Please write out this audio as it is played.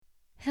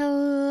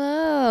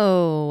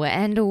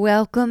and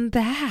welcome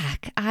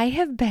back. I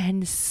have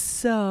been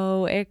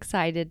so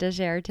excited to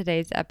share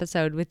today's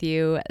episode with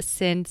you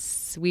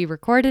since we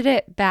recorded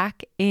it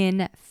back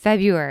in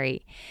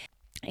February.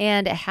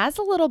 And it has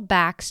a little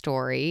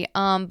backstory.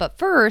 But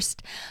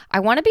first, I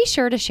want to be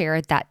sure to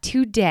share that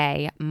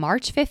today,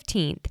 March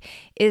 15th,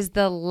 is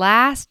the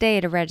last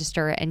day to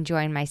register and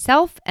join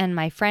myself and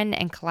my friend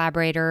and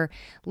collaborator,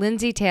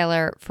 Lindsay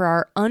Taylor, for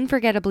our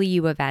Unforgettably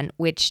You event,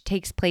 which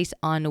takes place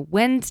on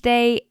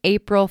Wednesday,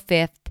 April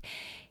 5th,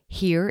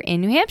 here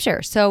in New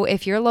Hampshire. So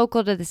if you're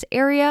local to this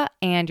area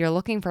and you're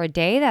looking for a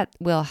day that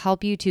will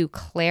help you to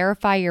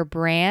clarify your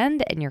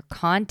brand and your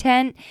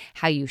content,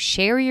 how you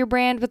share your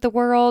brand with the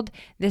world,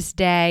 this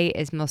day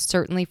is most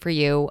certainly for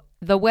you.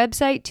 The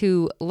website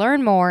to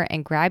learn more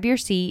and grab your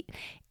seat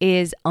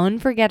is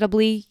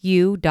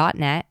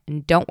unforgettablyu.net.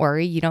 And don't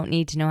worry, you don't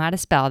need to know how to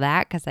spell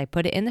that because I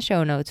put it in the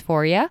show notes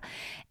for you.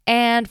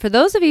 And for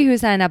those of you who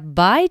sign up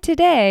by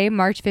today,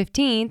 March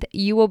 15th,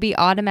 you will be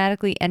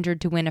automatically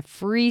entered to win a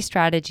free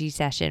strategy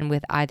session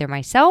with either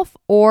myself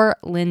or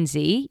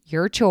Lindsay,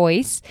 your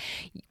choice,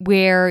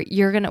 where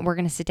we're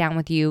going to sit down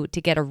with you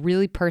to get a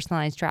really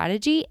personalized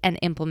strategy and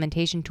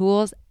implementation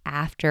tools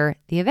after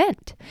the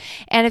event.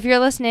 And if you're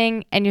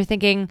listening and you're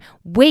thinking,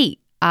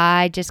 wait,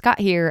 I just got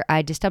here,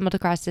 I just stumbled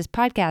across this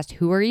podcast.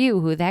 Who are you?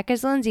 Who the heck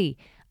is Lindsay?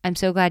 I'm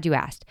so glad you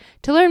asked.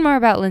 To learn more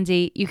about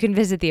Lindsay, you can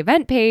visit the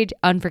event page,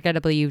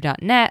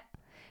 unforgettablyu.net.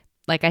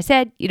 Like I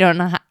said, you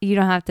don't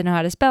have to know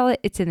how to spell it.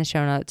 It's in the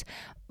show notes.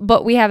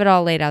 But we have it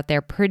all laid out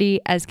there pretty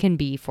as can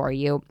be for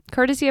you,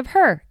 courtesy of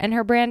her and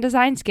her brand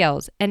design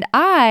skills. And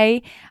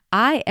I,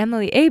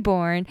 Emily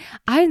Aborn,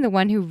 I'm the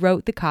one who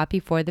wrote the copy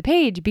for the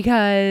page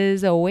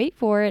because, wait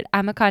for it,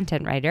 I'm a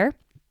content writer.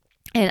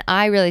 And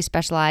I really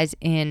specialize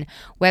in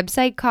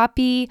website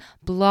copy,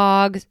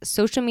 blogs,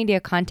 social media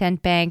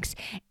content banks,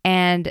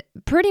 and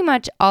pretty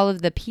much all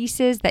of the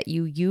pieces that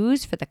you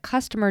use for the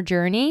customer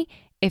journey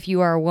if you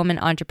are a woman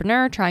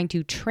entrepreneur trying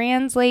to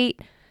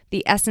translate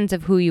the essence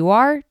of who you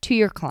are to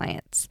your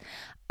clients.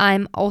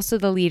 I'm also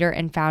the leader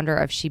and founder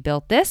of She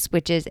Built This,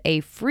 which is a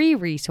free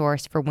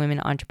resource for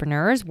women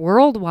entrepreneurs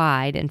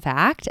worldwide, in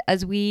fact,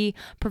 as we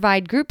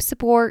provide group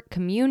support,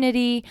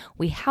 community,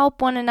 we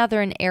help one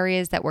another in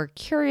areas that we're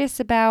curious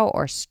about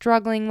or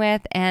struggling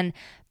with, and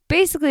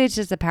basically it's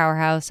just a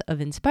powerhouse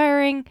of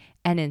inspiring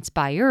and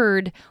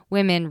inspired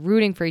women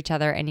rooting for each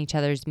other and each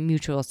other's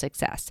mutual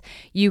success.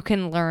 You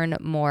can learn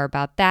more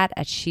about that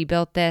at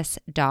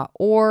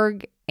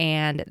shebuiltthis.org.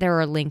 And there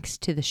are links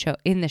to the show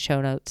in the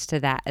show notes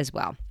to that as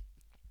well.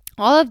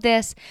 All of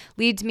this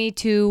leads me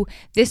to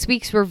this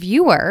week's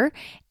reviewer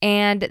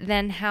and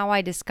then how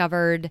I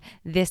discovered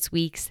this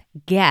week's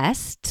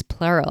guest,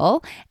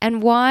 plural,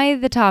 and why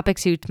the topic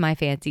suits my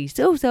fancy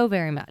so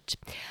very much.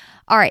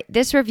 All right,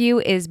 this review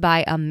is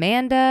by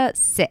Amanda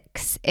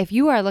 6. If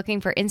you are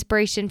looking for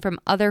inspiration from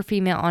other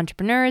female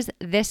entrepreneurs,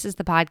 this is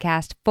the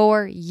podcast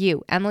for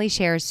you. Emily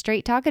shares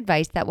straight talk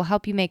advice that will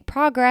help you make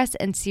progress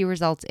and see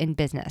results in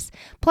business.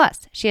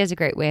 Plus, she has a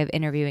great way of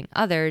interviewing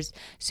others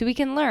so we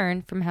can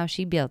learn from how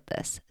she built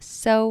this.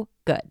 So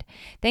good.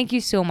 Thank you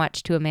so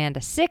much to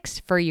Amanda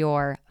 6 for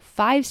your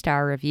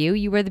 5-star review.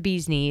 You were the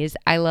bee's knees.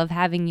 I love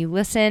having you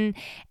listen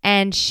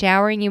and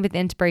showering you with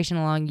inspiration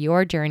along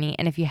your journey.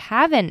 And if you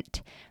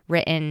haven't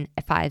written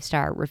a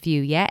 5-star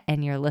review yet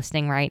and you're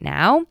listening right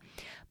now,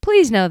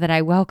 please know that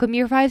I welcome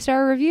your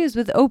 5-star reviews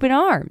with open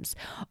arms.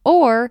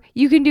 Or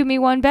you can do me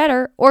one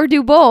better or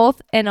do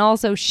both and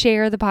also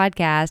share the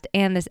podcast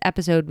and this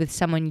episode with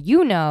someone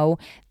you know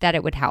that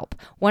it would help.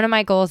 One of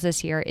my goals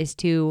this year is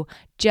to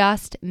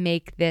just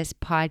make this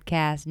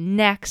podcast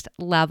next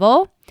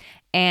level,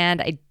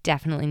 and I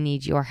definitely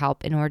need your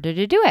help in order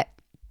to do it.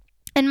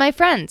 And my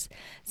friends,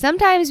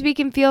 sometimes we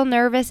can feel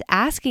nervous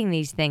asking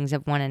these things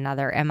of one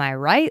another. Am I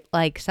right?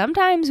 Like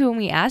sometimes when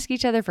we ask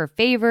each other for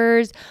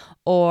favors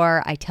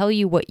or I tell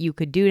you what you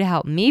could do to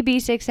help me be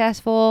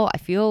successful, I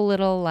feel a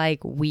little like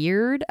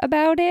weird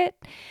about it.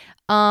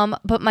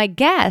 But my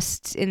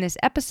guests in this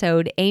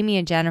episode, Amy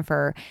and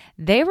Jennifer,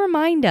 they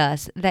remind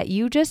us that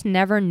you just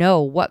never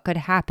know what could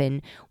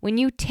happen when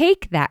you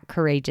take that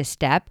courageous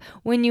step,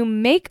 when you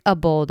make a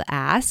bold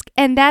ask,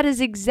 and that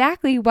is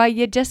exactly why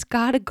you just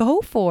gotta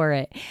go for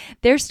it.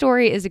 Their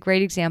story is a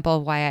great example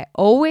of why I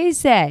always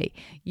say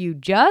you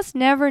just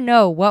never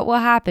know what will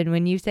happen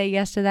when you say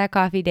yes to that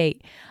coffee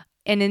date.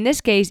 And in this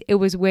case, it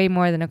was way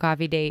more than a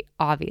coffee date,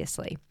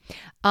 obviously.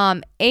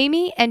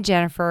 Amy and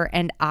Jennifer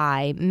and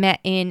I met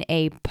in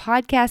a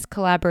podcast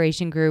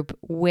collaboration group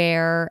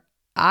where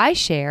I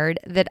shared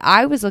that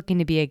I was looking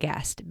to be a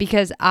guest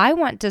because I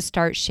want to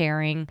start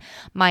sharing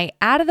my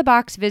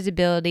out-of-the-box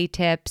visibility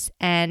tips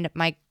and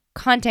my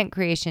content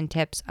creation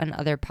tips on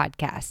other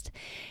podcasts.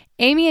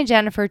 Amy and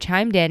Jennifer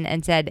chimed in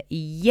and said,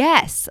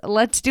 yes,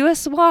 let's do a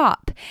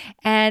swap.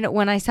 And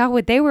when I saw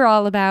what they were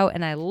all about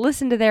and I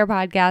listened to their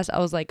podcast, I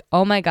was like,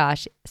 oh my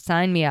gosh,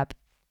 sign me up.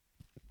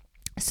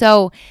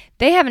 So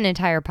they have an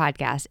entire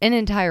podcast, an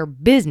entire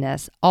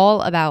business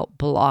all about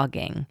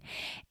blogging.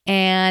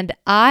 And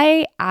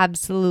I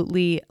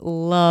absolutely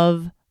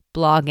love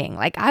blogging.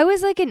 Like I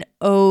was like an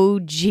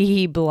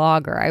OG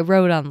blogger. I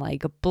wrote on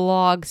like a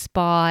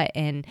Blogspot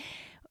and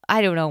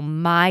I don't know,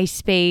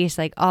 MySpace,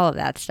 like all of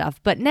that stuff.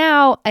 But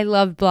now I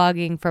love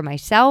blogging for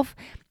myself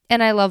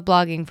and I love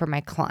blogging for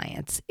my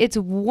clients. It's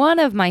one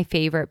of my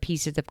favorite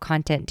pieces of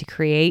content to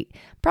create,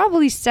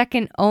 probably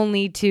second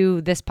only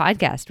to this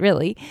podcast,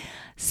 really.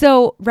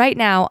 So right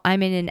now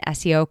I'm in an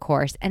SEO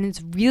course and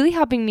it's really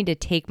helping me to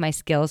take my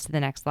skills to the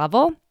next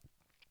level.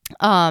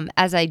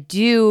 As I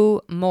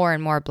do more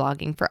and more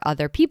blogging for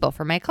other people,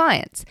 for my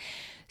clients.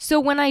 So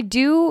when I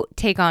do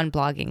take on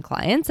blogging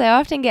clients, I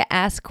often get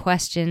asked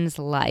questions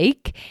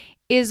like,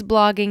 is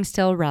blogging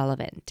still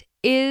relevant?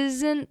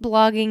 Isn't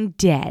blogging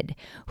dead?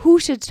 Who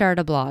should start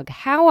a blog?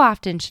 How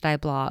often should I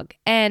blog?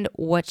 And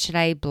what should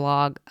I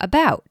blog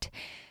about?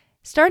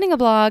 Starting a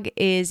blog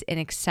is an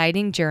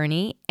exciting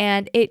journey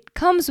and it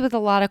comes with a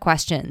lot of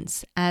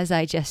questions, as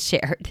I just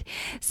shared.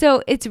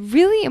 So it's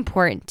really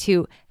important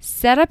to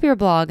set up your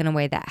blog in a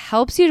way that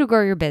helps you to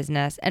grow your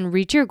business and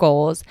reach your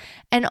goals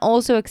and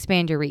also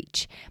expand your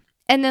reach.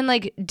 And then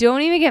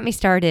don't even get me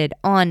started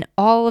on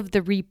all of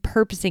the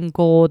repurposing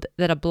gold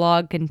that a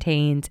blog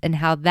contains and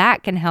how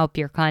that can help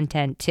your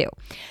content too.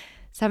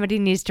 Somebody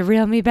needs to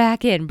reel me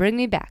back in. Bring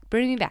me back.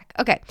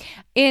 Okay.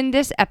 In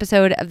this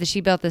episode of the She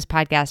Built This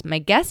podcast, my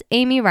guests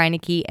Amy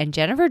Reinecke and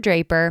Jennifer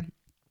Draper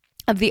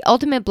of the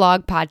Ultimate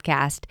Blog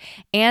Podcast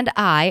and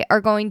I are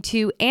going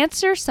to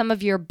answer some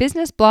of your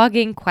business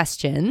blogging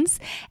questions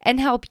and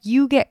help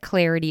you get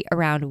clarity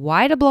around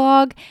why to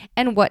blog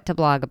and what to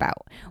blog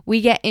about.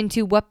 We get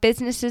into what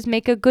businesses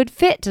make a good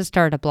fit to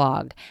start a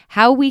blog,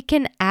 how we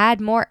can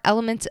add more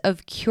elements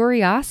of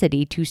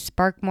curiosity to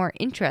spark more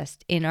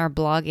interest in our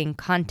blogging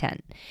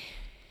content.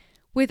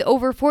 With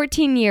over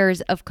 14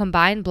 years of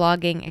combined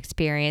blogging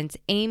experience,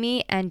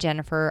 Amy and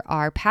Jennifer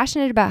are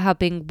passionate about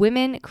helping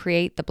women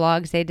create the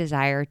blogs they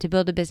desire to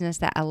build a business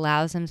that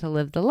allows them to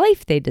live the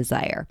life they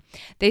desire.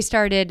 They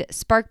started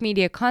Spark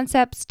Media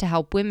Concepts to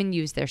help women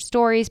use their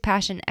stories,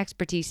 passion,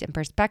 expertise, and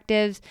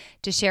perspectives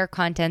to share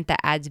content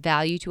that adds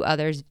value to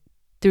others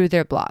through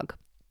their blog.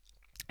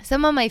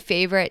 Some of my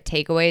favorite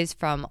takeaways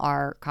from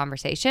our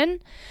conversation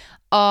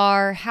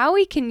are how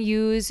we can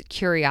use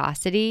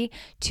curiosity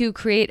to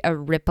create a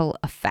ripple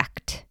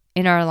effect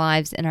in our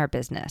lives and our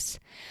business.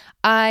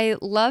 I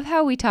love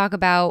how we talk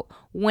about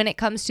when it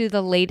comes to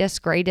the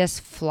latest,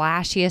 greatest,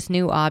 flashiest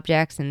new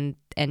objects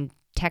and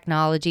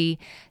technology,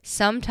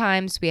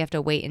 sometimes we have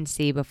to wait and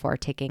see before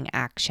taking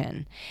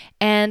action.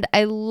 And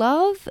I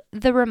love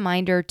the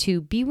reminder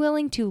to be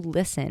willing to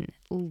listen,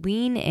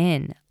 lean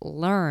in,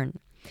 learn.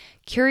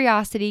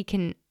 Curiosity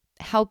can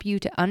help you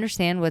to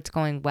understand what's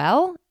going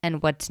well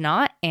and what's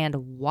not and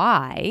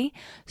why,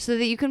 so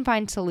that you can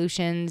find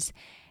solutions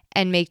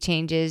and make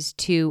changes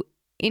to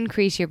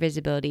increase your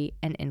visibility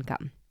and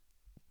income.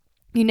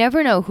 You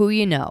never know who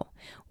you know,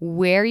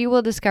 where you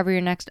will discover your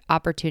next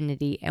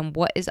opportunity, and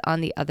what is on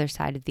the other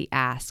side of the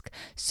ask.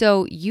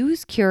 So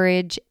use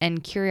courage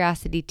and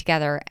curiosity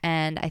together,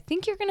 and I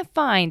think you're going to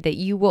find that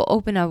you will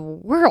open a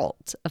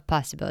world of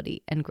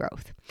possibility and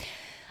growth.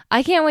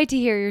 I can't wait to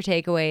hear your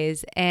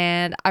takeaways,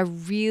 and I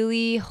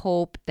really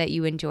hope that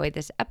you enjoyed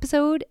this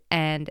episode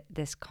and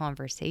this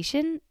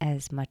conversation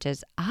as much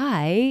as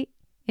I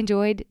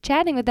enjoyed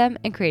chatting with them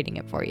and creating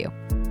it for you.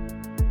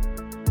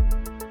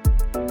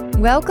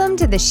 Welcome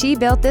to the She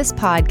Built This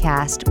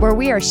podcast, where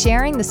we are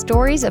sharing the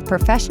stories of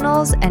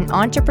professionals and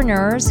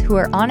entrepreneurs who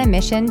are on a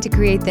mission to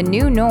create the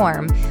new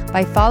norm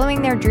by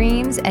following their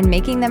dreams and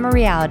making them a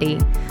reality.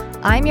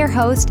 I'm your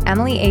host,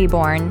 Emily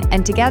Aborn,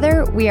 and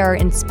together we are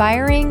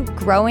inspiring,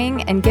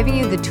 growing, and giving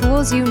you the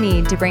tools you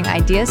need to bring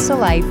ideas to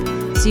life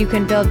so you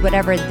can build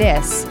whatever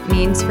this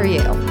means for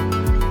you.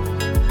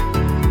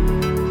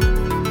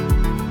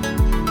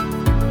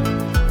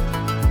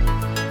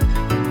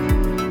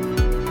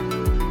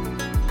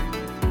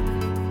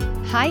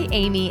 Hi,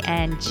 Amy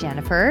and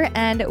Jennifer,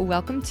 and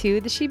welcome to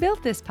the She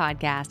Built This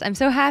podcast. I'm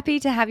so happy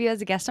to have you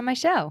as a guest on my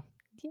show.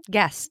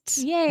 Guests,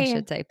 Yay. I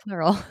should say,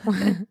 plural.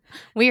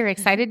 We are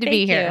excited to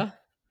be here.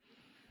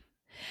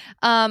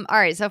 All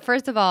right. So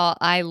first of all,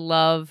 I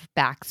love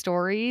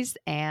backstories.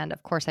 And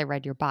of course, I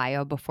read your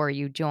bio before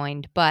you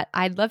joined. But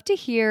I'd love to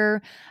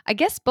hear, I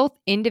guess, both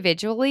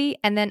individually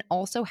and then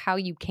also how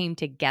you came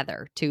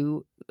together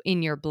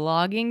in your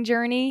blogging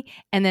journey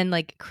and then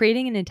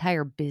creating an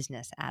entire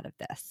business out of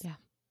this.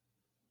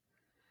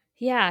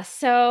 Yeah.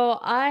 So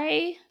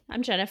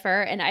I'm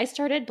Jennifer, and I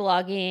started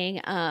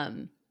blogging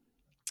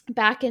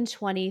back in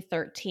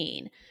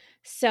 2013.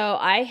 So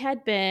I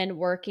had been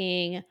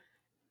working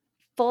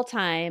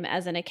full-time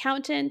as an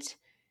accountant,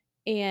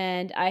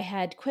 and I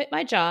had quit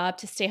my job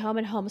to stay home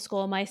and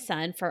homeschool my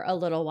son for a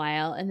little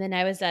while. And then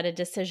I was at a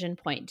decision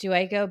point. Do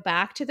I go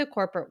back to the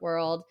corporate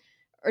world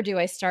or do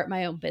I start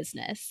my own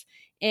business?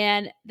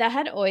 And that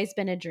had always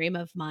been a dream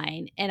of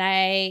mine. And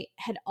I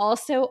had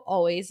also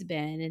always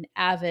been an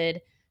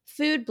avid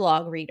food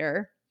blog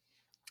reader.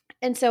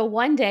 And so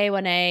one day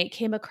when I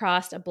came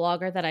across a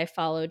blogger that I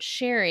followed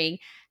sharing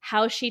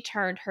how she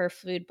turned her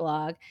food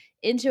blog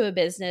into a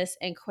business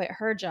and quit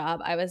her job,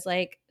 I was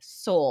like,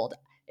 sold.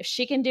 If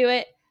she can do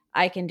it,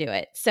 I can do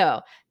it.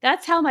 So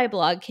that's how my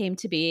blog came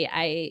to be.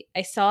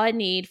 I saw a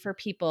need for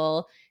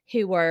people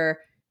who were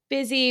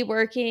busy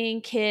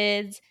working,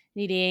 kids,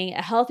 needing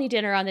a healthy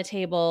dinner on the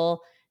table.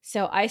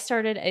 So I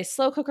started a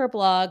slow cooker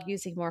blog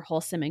using more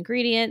wholesome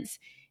ingredients,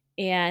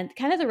 and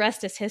kind of the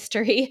rest is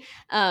history.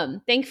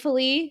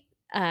 Thankfully,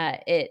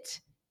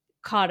 it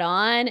caught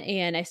on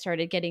and I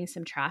started getting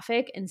some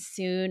traffic. And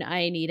soon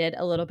I needed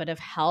a little bit of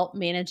help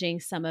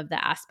managing some of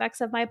the aspects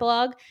of my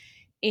blog.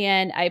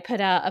 And I put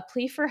out a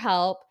plea for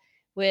help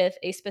with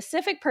a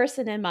specific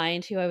person in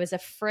mind who I was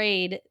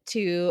afraid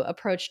to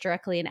approach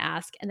directly and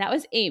ask. And that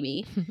was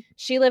Amy.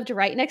 She lived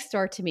right next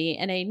door to me.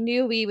 And I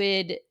knew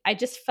I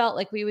just felt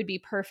like we would be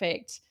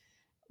perfect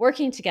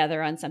working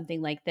together on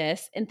something like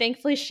this. And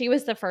thankfully, she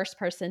was the first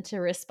person to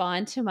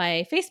respond to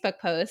my Facebook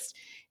post.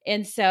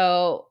 And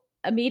so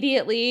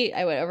immediately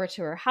I went over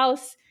to her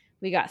house.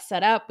 We got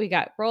set up, we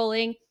got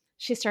rolling.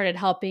 She started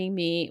helping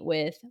me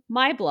with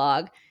my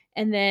blog.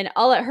 And then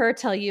I'll let her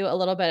tell you a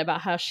little bit about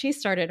how she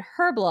started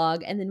her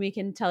blog. And then we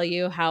can tell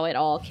you how it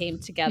all came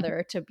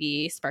together to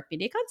be Spark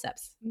Media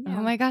Concepts.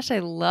 Oh my gosh, I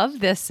love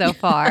this so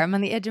far. I'm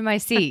on the edge of my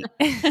seat.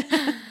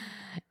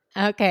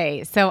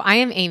 Okay, so I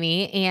am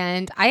Amy,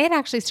 and I had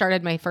actually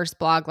started my first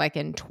blog like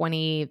in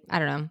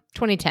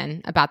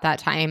 2010, about that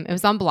time. It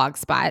was on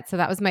Blogspot, so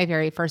that was my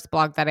very first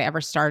blog that I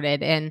ever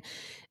started. And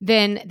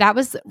then that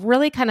was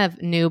really kind of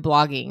new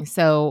blogging.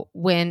 So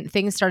when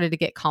things started to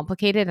get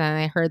complicated and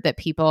I heard that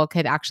people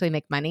could actually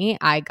make money,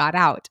 I got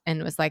out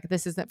and was like,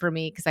 this isn't for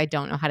me because I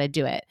don't know how to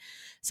do it.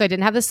 So I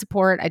didn't have the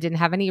support. I didn't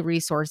have any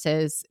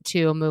resources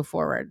to move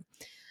forward.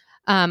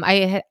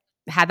 I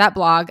had that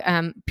blog,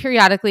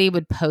 periodically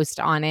would post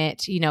on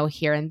it,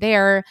 here and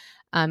there,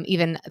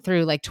 even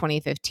through like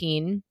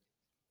 2015.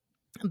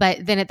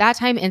 But then at that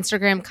time,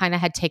 Instagram kind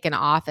of had taken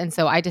off. And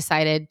so I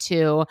decided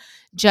to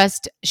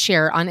just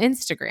share on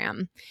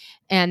Instagram.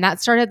 And that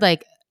started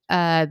like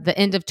the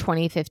end of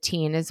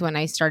 2015 is when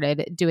I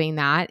started doing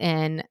that,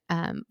 and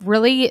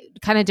really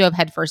kind of dove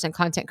headfirst in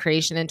content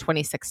creation in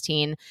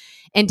 2016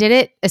 and did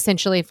it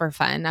essentially for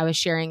fun. I was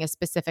sharing a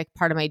specific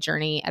part of my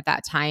journey at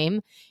that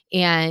time,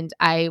 and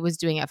I was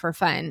doing it for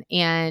fun.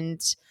 And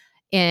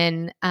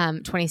in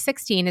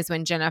 2016 is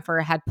when Jennifer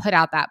had put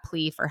out that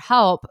plea for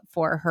help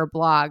for her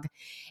blog.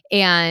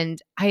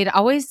 And I had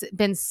always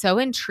been so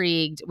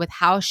intrigued with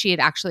how she had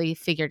actually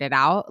figured it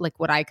out, like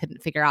what I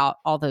couldn't figure out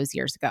all those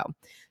years ago.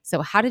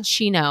 So, how did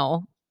she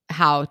know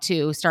how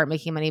to start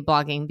making money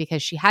blogging?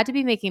 Because she had to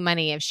be making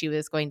money if she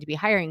was going to be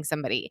hiring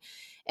somebody.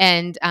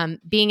 And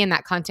being in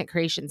that content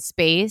creation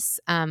space,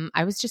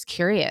 I was just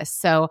curious.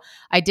 So,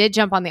 I did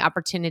jump on the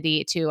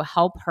opportunity to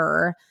help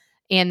her.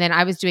 And then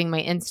I was doing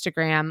my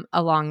Instagram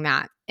along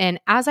that. And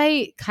as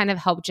I kind of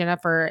helped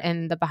Jennifer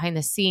in the behind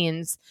the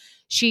scenes,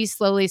 she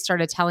slowly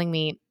started telling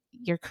me,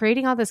 you're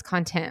creating all this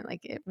content.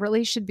 Like it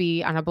really should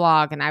be on a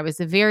blog. And I was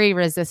very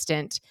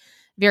resistant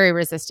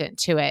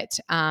to it.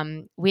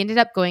 We ended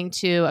up going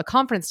to a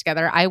conference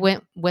together. I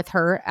went with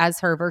her as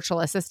her virtual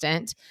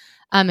assistant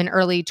in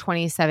early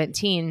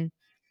 2017.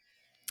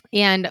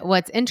 And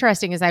what's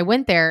interesting is I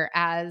went there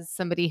as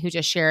somebody who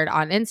just shared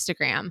on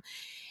Instagram,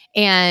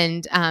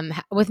 and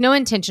with no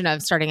intention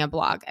of starting a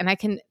blog. And I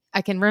can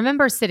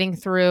remember sitting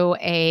through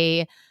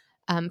a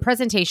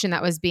presentation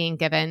that was being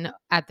given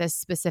at this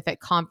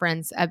specific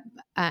conference,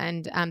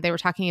 and they were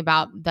talking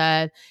about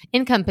the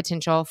income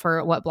potential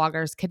for what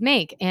bloggers could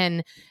make,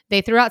 and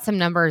they threw out some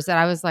numbers that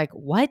I was like,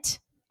 "What?"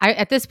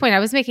 At this point, I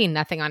was making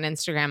nothing on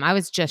Instagram. I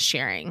was just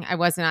sharing. I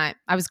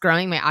was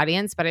growing my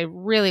audience, but I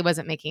really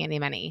wasn't making any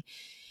money.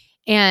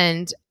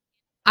 And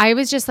I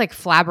was just like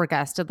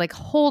flabbergasted, like,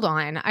 hold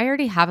on, I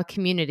already have a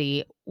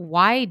community.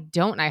 Why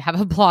don't I have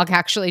a blog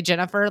actually,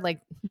 Jennifer? Like,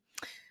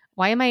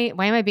 why am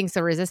I being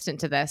so resistant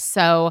to this?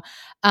 So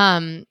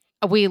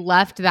we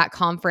left that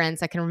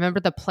conference. I can remember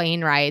the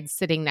plane ride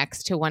sitting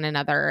next to one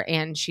another,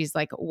 and she's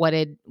like, what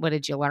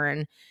did you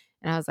learn?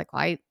 And I was like,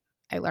 well,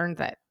 I learned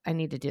that I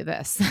need to do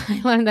this. I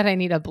learned that I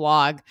need a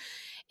blog.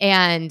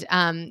 And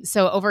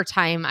so over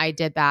time I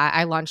did that.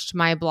 I launched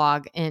my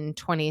blog in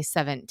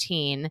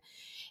 2017.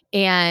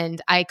 And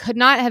I could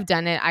not have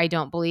done it, I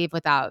don't believe,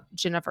 without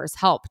Jennifer's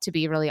help, to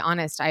be really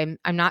honest. I'm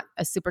not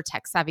a super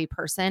tech savvy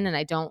person, and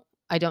I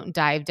don't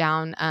dive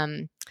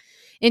down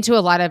into a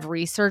lot of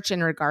research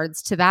in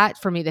regards to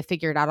that for me to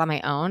figure it out on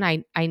my own.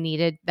 I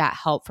needed that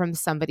help from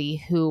somebody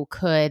who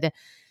could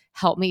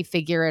help me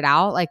figure it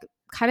out, like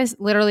kind of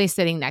literally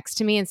sitting next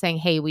to me and saying,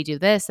 hey, we do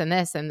this and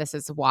this, and this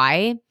is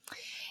why.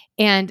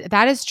 And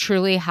that is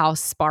truly how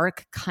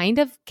Spark kind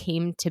of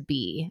came to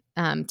be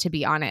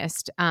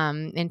honest,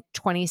 in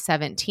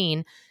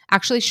 2017,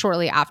 actually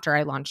shortly after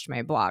I launched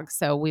my blog.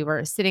 So we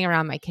were sitting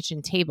around my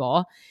kitchen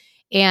table,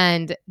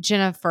 and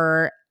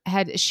Jennifer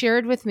had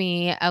shared with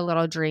me a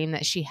little dream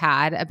that she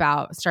had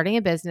about starting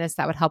a business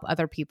that would help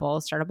other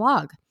people start a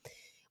blog,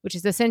 which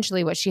is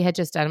essentially what she had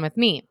just done with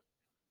me.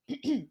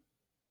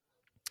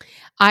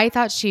 I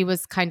thought she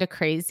was kind of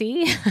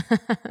crazy.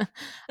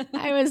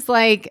 I was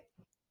like,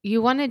 you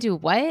want to do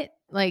what?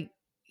 Like,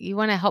 you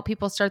want to help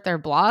people start their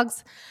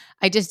blogs.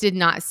 I just did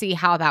not see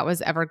how that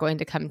was ever going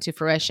to come to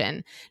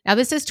fruition. Now,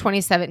 this is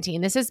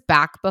 2017. This is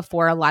back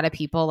before a lot of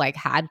people like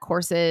had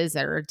courses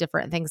or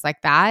different things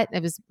like that.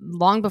 It was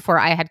long before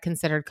I had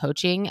considered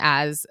coaching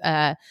as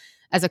a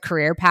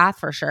career path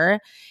for sure.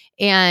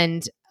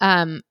 And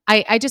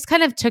I just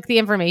kind of took the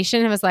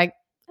information and was like,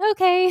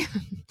 okay,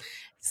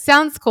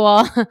 sounds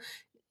cool.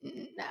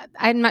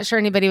 I'm not sure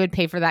anybody would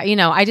pay for that.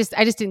 I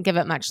just didn't give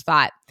it much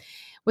thought.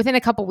 Within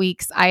a couple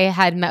weeks, I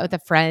had met with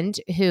a friend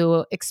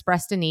who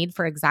expressed a need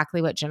for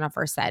exactly what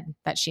Jennifer said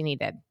that she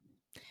needed,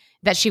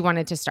 that she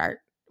wanted to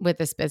start with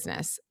this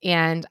business.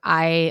 And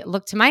I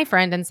looked to my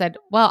friend and said,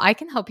 well, I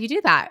can help you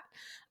do that.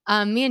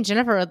 Me and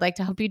Jennifer would like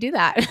to help you do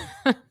that.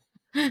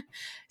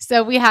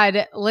 So we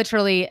had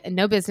literally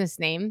no business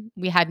name.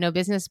 We had no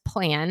business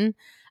plan.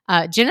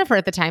 Jennifer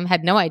at the time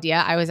had no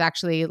idea I was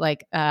actually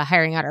like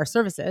hiring out our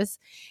services.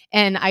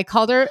 And I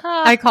called her.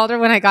 I called her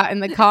when I got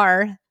in the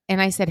car,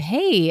 and I said,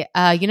 "Hey,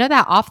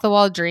 that off the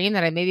wall dream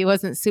that I maybe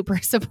wasn't super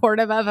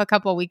supportive of a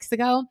couple of weeks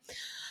ago?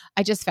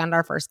 I just found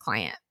our first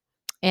client."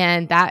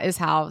 And that is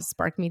how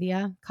Spark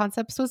Media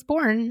Concepts was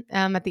born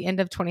at the end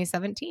of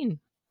 2017.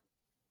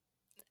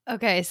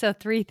 Okay, so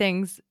 3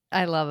 things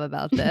I love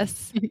about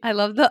this. I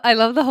love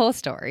the whole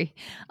story.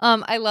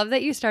 I love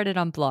that you started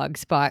on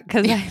Blogspot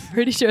because I'm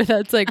pretty sure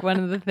that's like one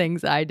of the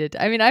things I did.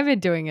 I mean, I've been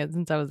doing it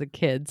since I was a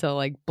kid, so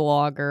like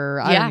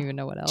Blogger. I don't even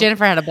know what else.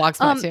 Jennifer had a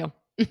Blogspot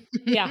too.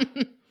 Yeah.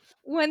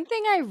 One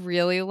thing I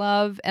really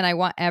love, and I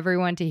want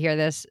everyone to hear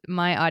this,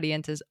 my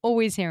audience is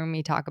always hearing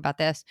me talk about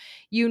this.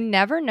 You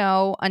never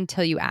know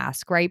until you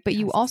ask, right? But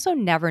you also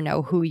never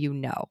know who you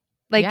know.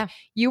 Like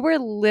you were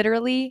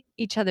literally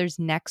each other's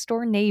next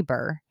door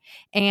neighbor,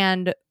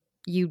 and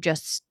you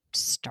just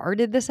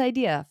started this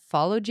idea,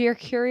 followed your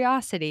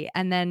curiosity,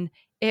 and then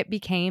it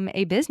became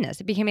a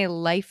business. It became a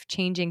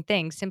life-changing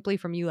thing simply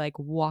from you like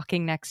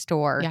walking next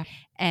door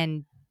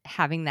and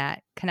having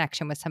that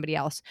connection with somebody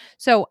else.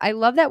 So I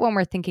love that when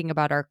we're thinking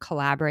about our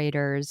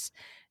collaborators,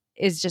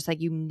 is just like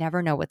you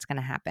never know what's going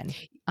to happen.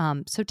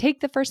 So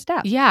take the first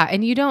step. Yeah.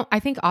 And I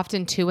think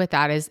often too with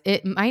that is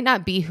it might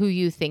not be who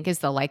you think is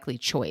the likely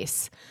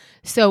choice.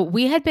 So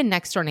we had been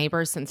next door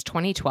neighbors since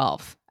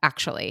 2012,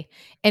 actually.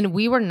 And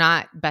we were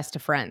not best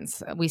of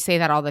friends. We say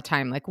that all the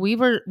time. Like we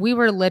were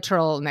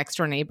literal next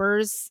door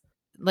neighbors,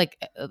 like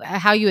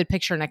how you would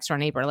picture a next door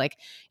neighbor, like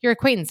your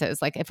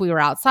acquaintances. Like if we were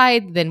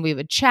outside, then we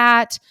would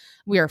chat.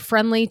 We were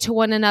friendly to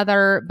one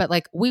another, but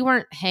like we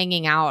weren't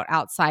hanging out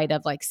outside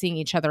of like seeing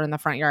each other in the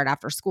front yard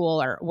after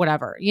school or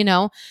whatever,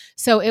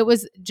 So it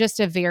was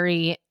just a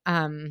very,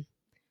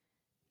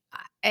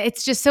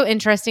 it's just so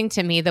interesting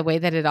to me the way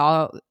that it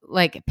all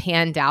like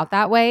panned out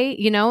that way,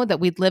 that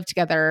we'd live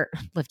together,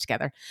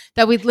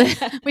 that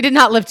we did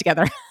not live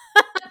together.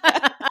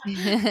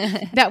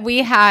 That we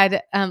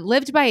had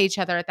lived by each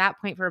other at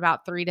that point for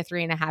about 3 to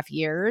 3.5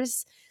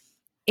 years.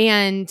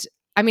 And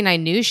I mean, I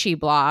knew she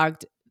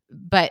blogged,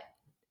 but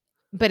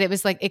it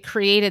was like, it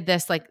created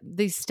this, like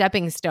these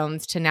stepping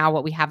stones to now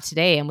what we have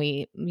today. And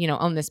we,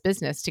 own this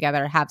business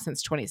together, have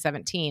since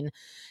 2017.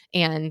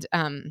 And,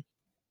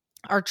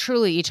 are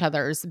truly each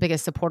other's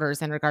biggest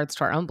supporters in regards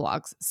to our own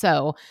blogs.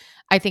 So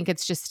I think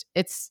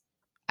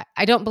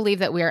I don't believe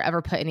that we are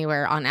ever put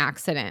anywhere on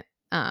accident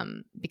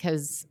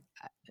because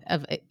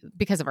of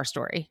our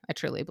story. I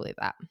truly believe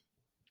that.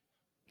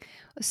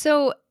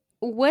 So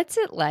what's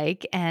it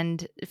like,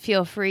 and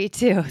feel free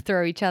to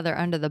throw each other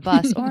under the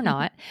bus or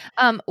not.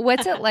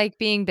 What's it like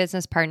being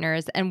business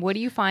partners, and what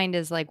do you find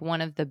is like one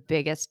of the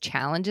biggest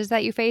challenges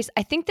that you face?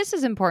 I think this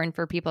is important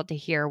for people to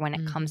hear when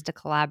it comes to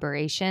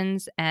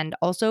collaborations and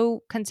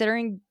also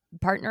considering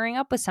partnering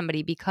up with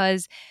somebody,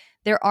 because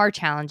there are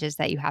challenges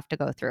that you have to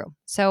go through.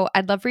 So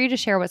I'd love for you to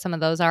share what some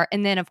of those are.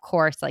 And then of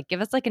course, like give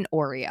us like an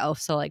Oreo.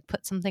 So like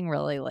put something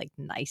really like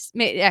nice.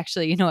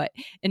 Actually, you know what?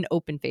 An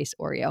open face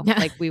Oreo.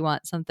 Like we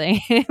want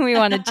something, we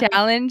want a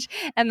challenge,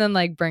 and then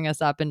like bring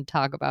us up and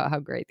talk about how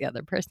great the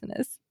other person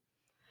is.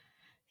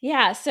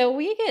 Yeah, so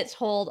we get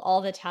told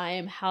all the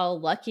time how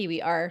lucky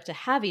we are to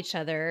have each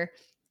other.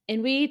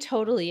 And we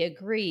totally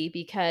agree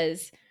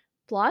because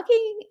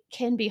blogging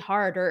can be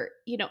hard, or,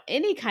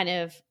 any kind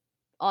of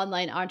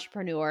online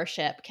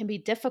entrepreneurship can be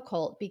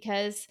difficult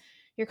because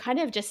you're kind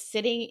of just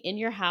sitting in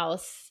your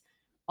house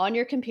on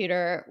your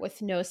computer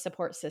with no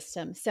support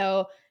system.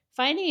 So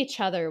finding each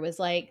other was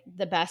like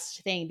the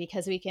best thing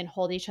because we can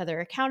hold each other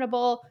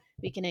accountable,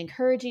 we can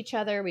encourage each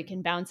other, we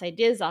can bounce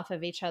ideas off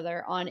of each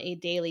other on a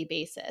daily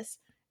basis.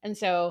 And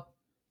so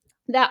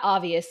that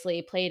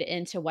obviously played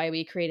into why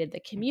we created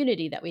the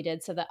community that we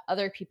did so that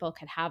other people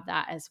could have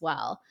that as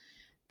well.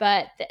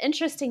 But the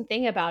interesting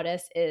thing about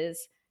us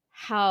is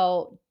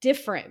how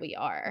different we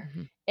are.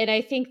 Mm-hmm. And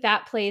I think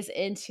that plays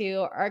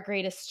into our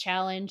greatest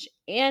challenge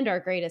and our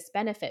greatest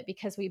benefit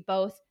because we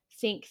both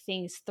think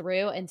things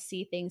through and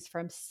see things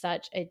from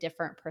such a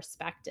different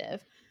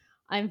perspective.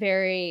 I'm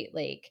very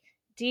like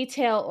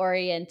detail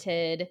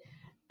oriented.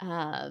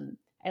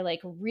 I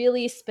like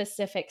really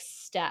specific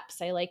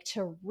steps. I like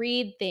to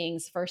read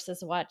things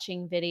versus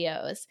watching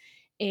videos.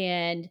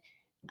 And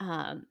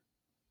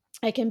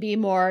I can be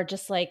more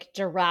just like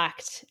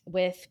direct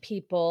with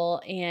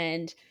people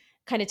and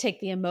kind of take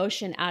the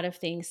emotion out of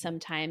things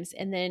sometimes.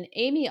 And then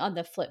Amy, on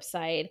the flip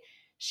side,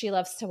 she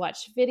loves to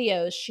watch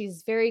videos.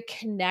 She's very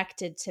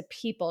connected to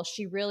people.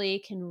 She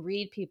really can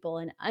read people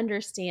and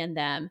understand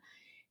them.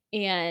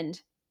 And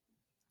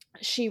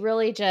she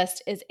really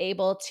just is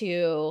able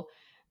to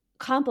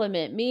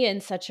compliment me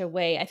in such a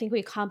way. I think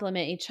we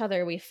complement each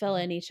other, we fill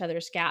in each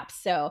other's gaps.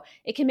 So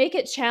it can make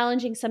it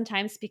challenging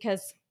sometimes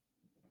because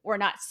we're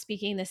not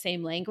speaking the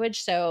same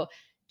language. So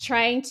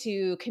trying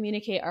to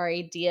communicate our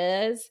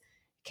ideas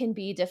can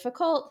be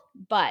difficult.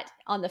 But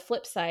on the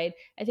flip side,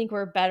 I think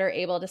we're better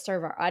able to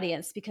serve our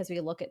audience because we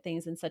look at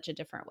things in such a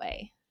different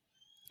way.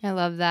 I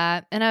love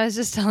that. And I was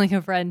just telling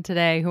a friend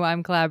today who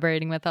I'm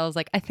collaborating with, I was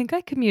like, I think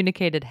I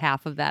communicated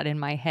half of that in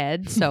my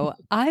head. So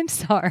I'm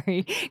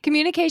sorry.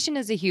 Communication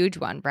is a huge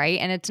one, right?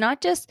 And it's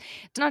not just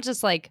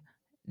like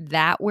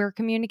that we're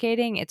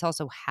communicating, it's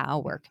also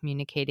how we're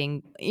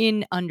communicating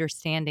in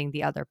understanding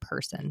the other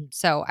person.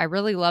 So I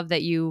really love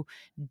that you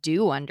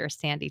do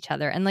understand each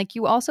other and like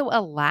you also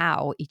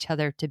allow each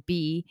other to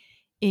be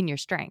in your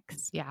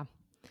strengths. Yeah.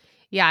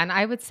 Yeah, and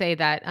I would say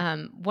that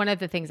one of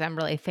the things I'm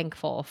really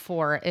thankful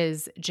for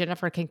is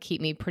Jennifer can keep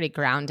me pretty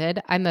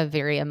grounded. I'm a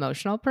very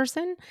emotional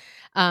person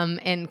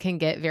and can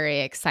get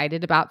very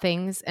excited about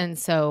things. And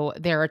so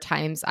there are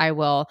times I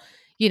will,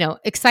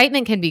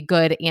 excitement can be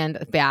good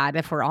and bad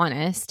if we're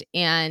honest.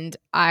 And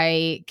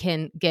I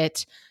can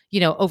get,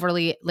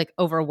 overly like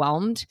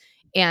overwhelmed.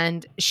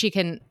 And she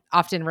can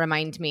often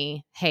remind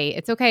me, hey,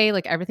 it's okay.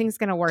 Like everything's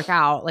going to work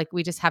out. Like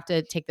we just have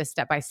to take this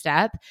step by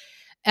step.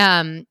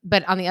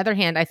 But on the other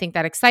hand, I think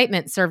that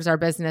excitement serves our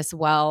business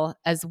well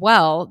as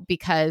well,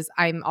 because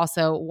I'm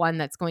also one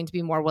that's going to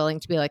be more willing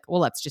to be like,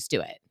 well, let's just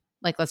do it.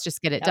 Like, let's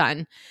just get it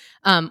Yep.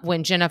 done.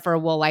 When Jennifer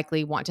will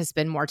likely want to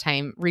spend more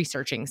time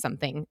researching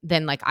something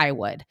than like I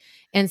would.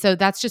 And so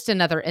that's just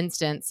another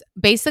instance.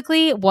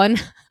 Basically, one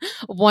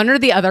or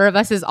the other of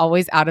us is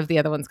always out of the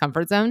other one's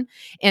comfort zone.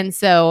 And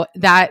so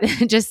that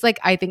just like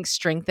I think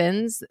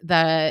strengthens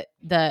the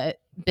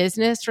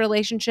business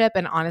relationship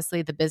and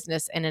honestly the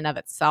business in and of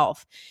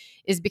itself,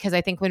 is because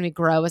I think when we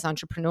grow as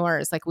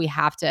entrepreneurs, like we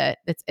have to,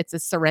 it's a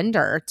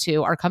surrender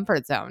to our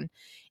comfort zone,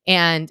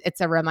 and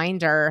it's a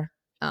reminder,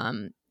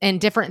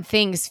 and different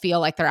things feel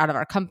like they're out of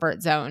our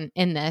comfort zone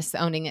in this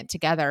owning it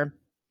together.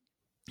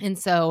 And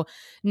so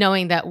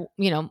knowing that,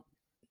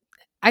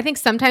 I think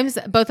sometimes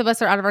both of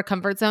us are out of our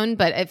comfort zone,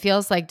 but it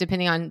feels like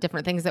depending on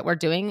different things that we're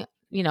doing,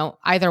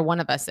 either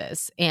one of us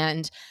is.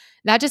 And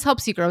that just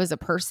helps you grow as a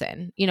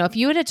person. If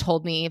you would have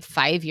told me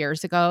 5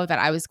 years ago that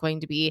I was going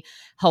to be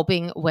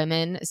helping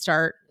women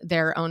start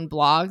their own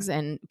blogs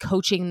and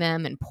coaching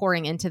them and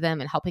pouring into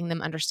them and helping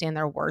them understand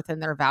their worth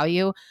and their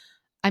value,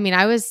 I mean,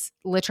 I was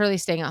literally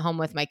staying at home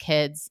with my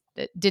kids,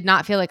 did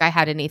not feel like I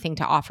had anything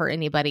to offer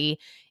anybody.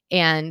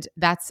 And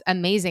that's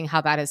amazing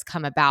how that has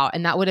come about.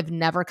 And that would have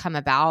never come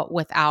about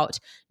without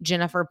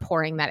Jennifer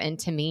pouring that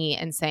into me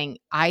and saying,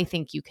 I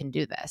think you can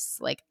do this.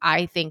 Like,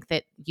 I think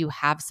that you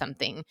have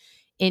something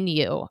in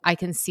you. I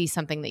can see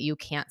something that you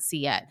can't see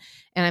yet.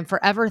 And I'm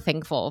forever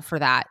thankful for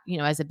that,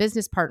 as a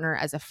business partner,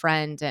 as a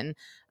friend. And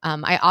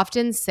I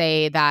often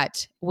say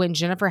that when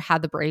Jennifer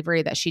had the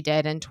bravery that she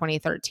did in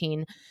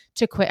 2013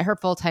 to quit her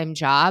full-time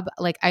job,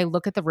 like I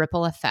look at the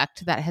ripple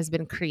effect that has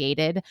been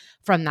created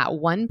from that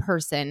one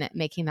person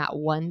making that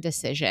one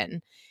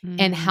decision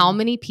and how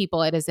many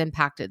people it has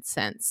impacted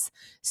since.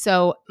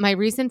 So my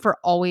reason for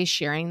always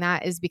sharing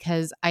that is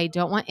because I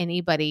don't want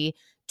anybody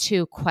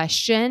to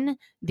question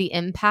the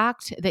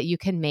impact that you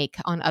can make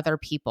on other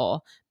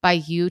people by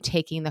you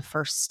taking the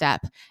first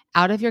step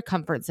out of your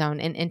comfort zone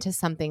and into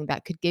something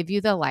that could give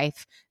you the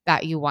life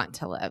that you want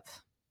to live.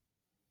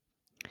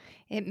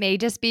 It may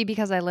just be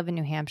because I live in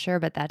New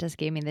Hampshire, but that just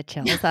gave me the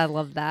chills. I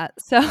love that.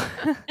 So,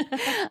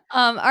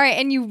 all right,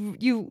 and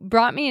you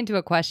brought me into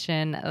a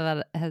question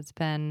that has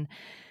been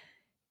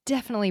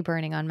definitely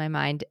burning on my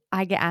mind.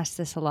 I get asked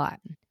this a lot.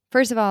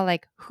 First of all,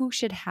 like who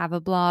should have a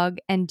blog,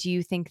 and do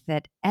you think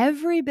that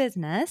every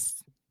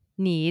business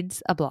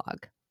needs a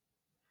blog?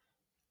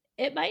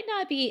 It might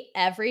not be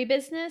every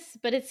business,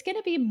 but it's going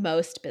to be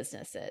most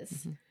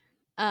businesses. Mhm.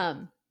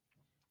 Um,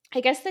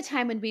 I guess the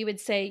time when we would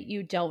say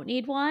you don't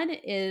need one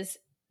is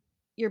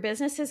your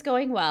business is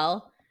going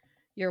well,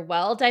 you're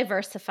well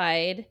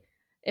diversified.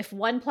 If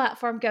one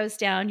platform goes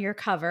down, you're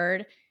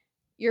covered.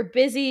 You're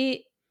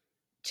busy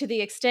to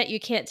the extent you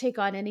can't take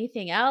on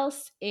anything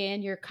else,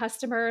 and your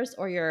customers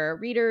or your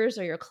readers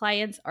or your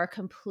clients are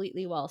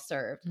completely well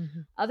served.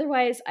 Mhm.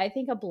 Otherwise, I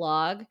think a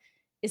blog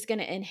is going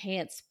to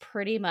enhance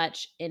pretty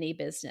much any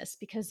business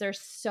because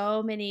there's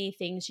so many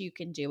things you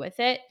can do with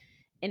it,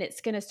 and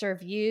it's going to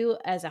serve you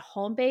as a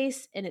home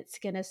base, and it's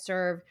going to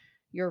serve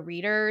your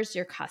readers,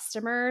 your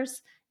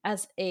customers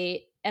as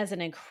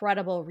an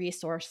incredible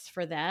resource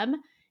for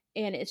them,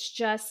 and it's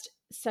just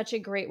such a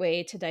great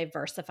way to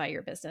diversify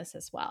your business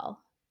as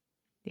well.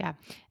 Yeah.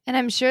 And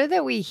I'm sure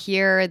that we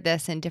hear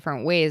this in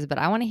different ways, but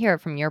I want to hear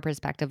it from your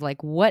perspective.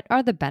 Like, what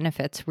are the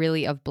benefits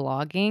really of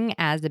blogging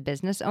as a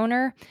business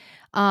owner?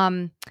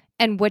 Um,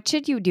 and what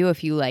should you do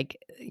if you're like,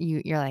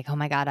 oh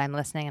my God, I'm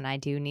listening and I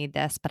do need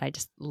this, but I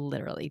just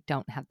literally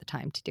don't have the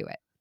time to do it.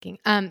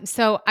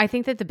 So I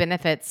think that the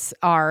benefits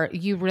are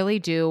you really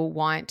do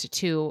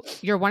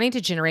you're wanting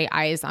to generate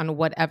eyes on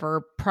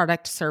whatever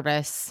product,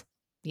 service,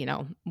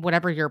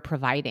 whatever you're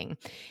providing.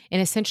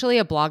 And essentially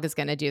a blog is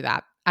going to do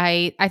that.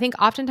 I think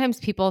oftentimes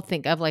people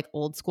think of like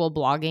old school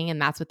blogging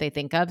and that's what they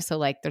think of. So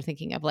like they're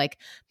thinking of like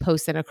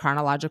posts in a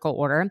chronological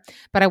order,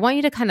 but I want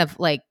you to kind of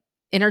like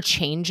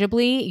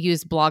interchangeably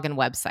use blog and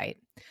website.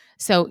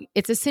 So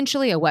it's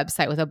essentially a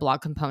website with a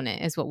blog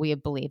component is what we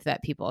believe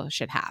that people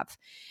should have.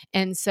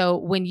 And so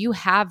when you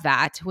have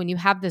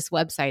this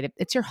website,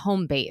 it's your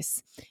home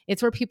base.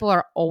 It's where people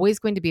are always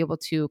going to be able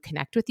to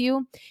connect with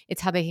you.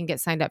 It's how they can get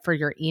signed up for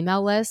your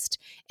email list.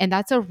 And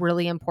that's a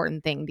really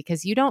important thing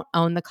because you don't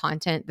own the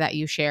content that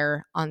you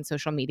share on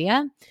social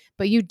media,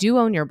 but you do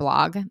own your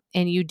blog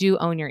and you do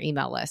own your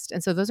email list.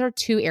 And so those are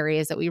two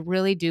areas that we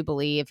really do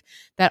believe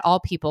that all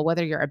people,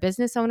 whether you're a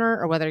business owner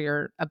or whether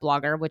you're a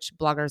blogger, which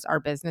bloggers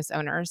are business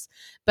owners,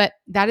 but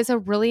that is a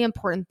really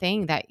important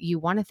thing that you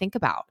want to think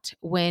about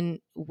when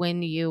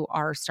you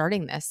are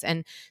starting this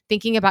and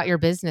thinking about your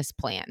business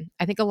plan.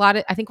 I think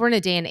we're in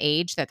a day and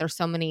age that there's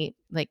so many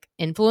like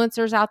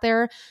influencers out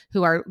there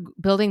who are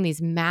building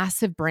these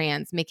massive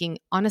brands, making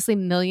honestly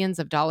millions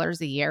of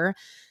dollars a year.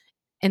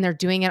 And they're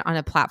doing it on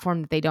a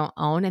platform that they don't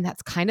own. And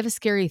that's kind of a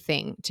scary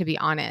thing, to be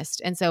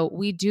honest. And so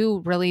we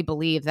do really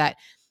believe that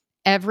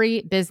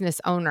every business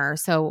owner,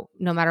 so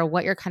no matter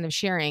what you're kind of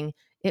sharing,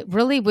 it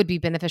really would be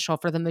beneficial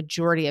for the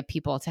majority of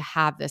people to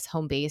have this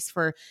home base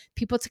for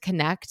people to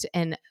connect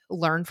and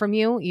learn from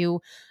you. You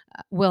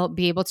will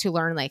be able to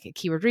learn like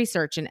keyword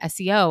research and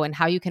SEO and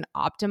how you can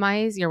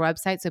optimize your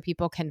website so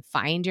people can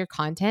find your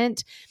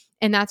content.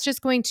 And that's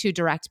just going to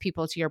direct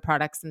people to your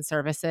products and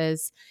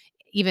services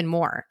even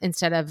more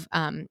instead of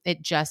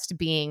it just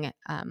being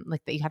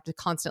like that you have to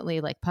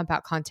constantly like pump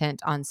out content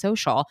on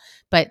social.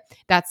 But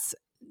that's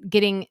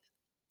getting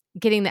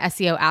the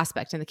SEO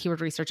aspect and the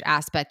keyword research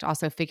aspect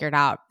also figured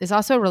out is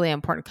also a really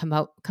important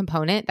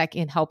component that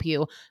can help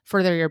you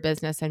further your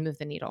business and move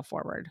the needle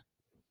forward.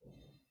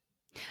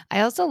 I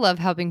also love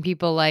helping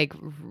people like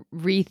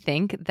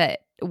rethink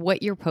that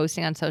what you're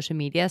posting on social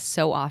media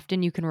so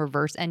often you can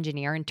reverse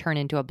engineer and turn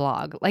into a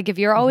blog. Like if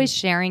you're always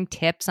sharing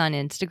tips on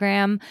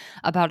Instagram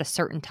about a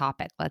certain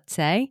topic, let's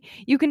say,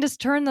 you can just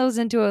turn those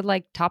into a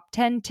like top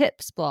 10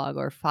 tips blog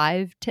or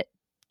 5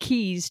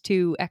 keys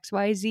to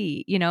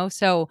XYZ,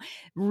 So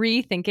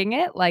rethinking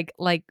it like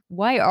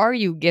why are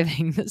you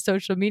giving the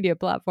social media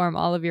platform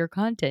all of your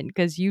content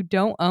because you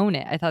don't own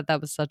it. I thought that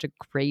was such a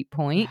great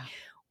point. Yeah.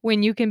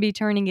 When you can be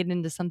turning it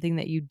into something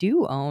that you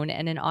do own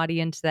and an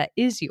audience that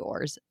is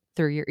yours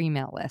through your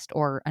email list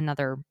or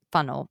another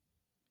funnel.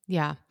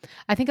 Yeah.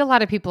 I think a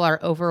lot of people are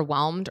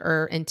overwhelmed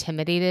or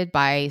intimidated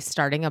by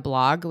starting a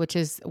blog, which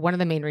is one of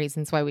the main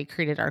reasons why we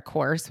created our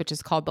course, which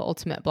is called the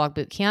Ultimate Blog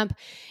Bootcamp,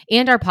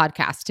 and our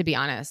podcast, to be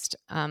honest,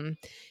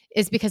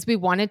 is because we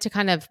wanted to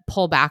kind of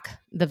pull back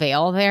the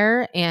veil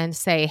there and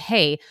say,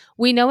 hey,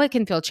 we know it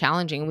can feel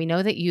challenging. We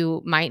know that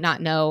you might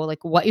not know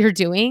like what you're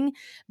doing,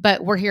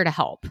 but we're here to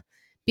help.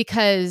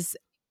 Because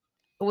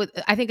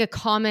I think a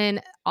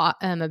common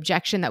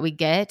objection that we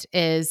get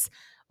is,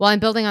 well, I'm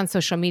building on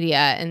social media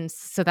and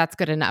so that's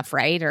good enough,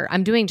 right? Or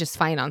I'm doing just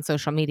fine on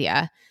social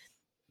media.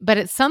 But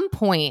at some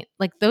point,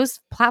 like those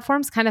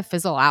platforms kind of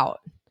fizzle out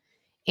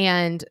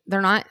and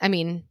they're not,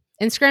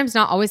 Instagram's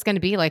not always going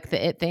to be like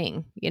the it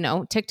thing,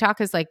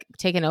 TikTok is like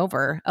taken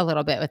over a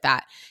little bit with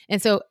that.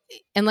 And so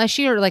unless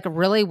you're like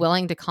really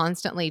willing to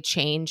constantly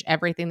change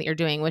everything that you're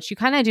doing, which you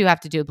kind of do have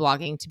to do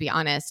blogging, to be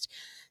honest,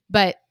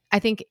 but I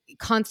think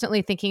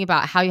constantly thinking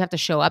about how you have to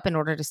show up in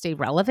order to stay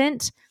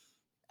relevant.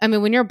 I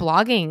mean, when you're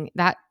blogging,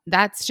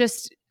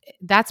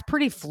 that's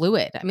pretty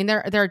fluid. I mean,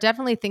 there are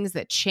definitely things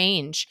that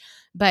change,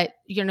 but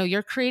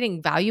you're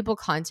creating valuable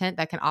content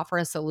that can offer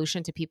a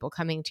solution to people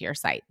coming to your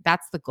site.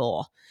 That's the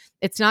goal.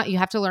 It's not you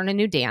have to learn a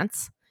new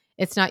dance.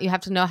 It's not you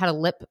have to know how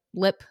to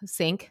lip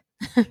sync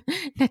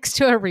next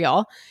to a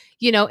reel.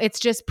 It's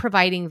just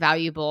providing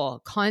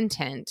valuable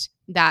content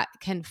that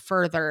can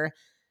further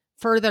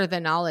the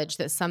knowledge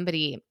that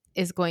somebody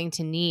is going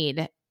to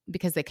need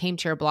because they came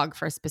to your blog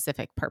for a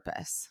specific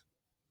purpose.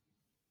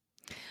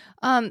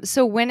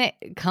 So when it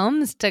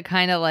comes to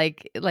kind of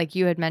like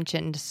you had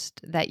mentioned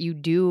that you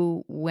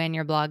do when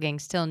you're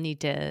blogging still need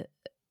to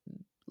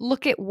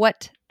look at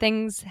what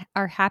things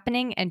are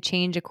happening and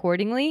change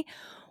accordingly.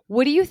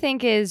 What do you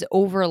think is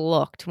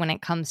overlooked when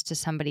it comes to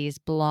somebody's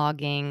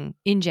blogging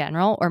in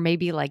general, or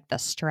maybe like the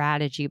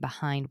strategy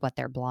behind what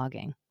they're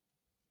blogging?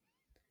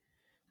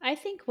 I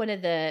think one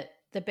of the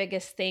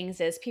biggest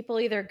things is people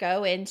either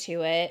go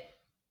into it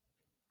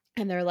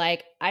and they're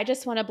like, I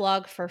just want to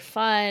blog for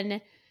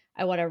fun.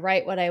 I want to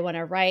write what I want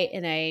to write,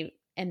 and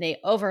they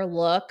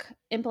overlook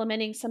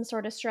implementing some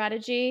sort of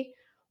strategy,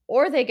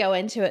 or they go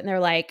into it and they're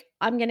like,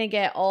 I'm going to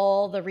get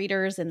all the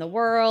readers in the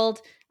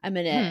world. I'm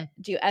going to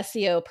do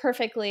SEO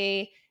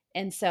perfectly.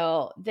 And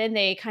so then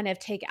they kind of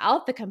take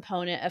out the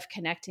component of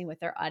connecting with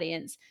their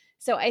audience.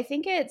 So I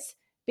think it's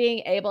being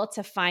able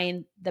to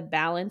find the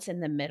balance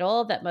in the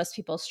middle that most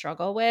people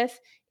struggle with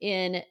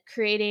in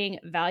creating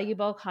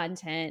valuable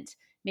content,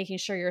 making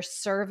sure you're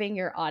serving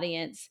your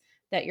audience,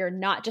 that you're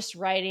not just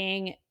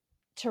writing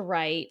to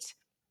write,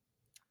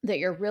 that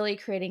you're really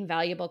creating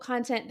valuable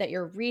content, that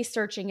you're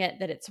researching it,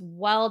 that it's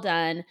well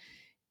done.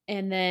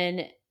 And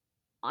then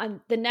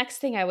on the next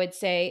thing I would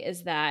say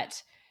is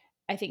that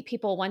I think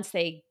people, once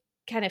they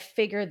kind of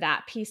figure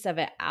that piece of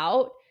it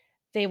out,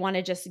 they want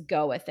to just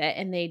go with it,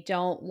 and they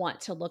don't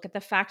want to look at the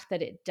fact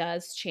that it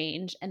does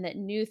change and that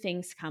new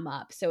things come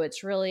up. So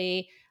it's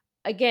really,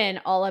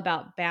 again, all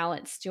about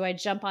balance. Do I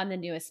jump on the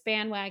newest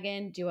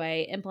bandwagon? Do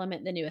I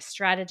implement the newest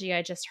strategy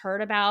I just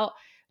heard about?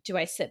 Do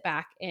I sit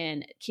back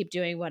and keep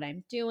doing what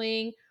I'm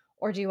doing?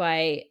 Or do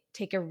I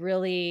take a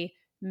really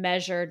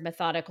measured,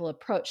 methodical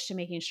approach to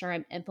making sure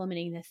I'm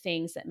implementing the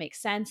things that make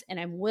sense and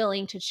I'm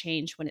willing to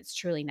change when it's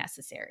truly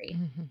necessary?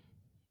 Mm-hmm.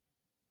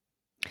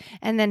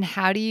 And then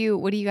what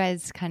do you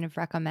guys kind of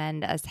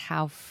recommend as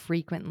how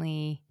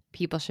frequently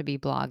people should be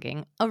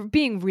blogging?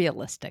 Being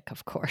realistic,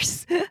 of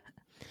course.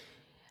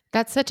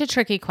 That's such a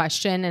tricky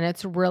question, and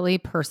it's really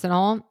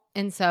personal.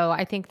 And so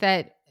I think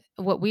that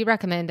what we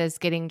recommend is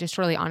getting just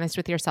really honest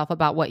with yourself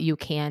about what you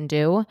can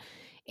do,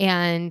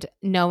 and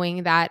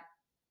knowing that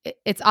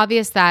it's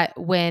obvious that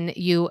when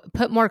you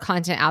put more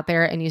content out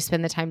there and you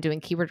spend the time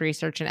doing keyword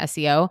research and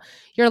SEO,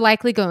 you're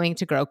likely going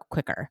to grow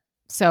quicker.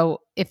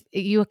 So if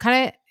you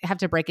kind of have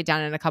to break it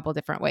down in a couple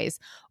different ways.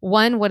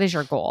 One, what is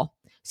your goal?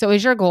 So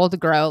is your goal to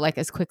grow like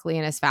as quickly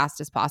and as fast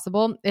as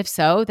possible? If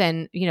so,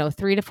 then,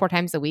 3 to 4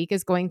 times a week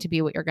is going to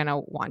be what you're going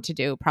to want to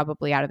do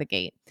probably out of the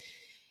gate.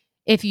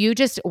 If you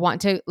just want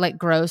to like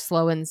grow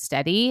slow and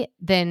steady,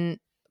 then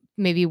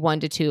maybe 1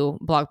 to 2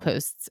 blog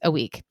posts a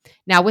week.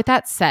 Now, with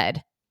that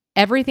said,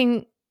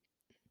 everything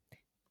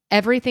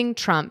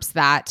trumps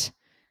that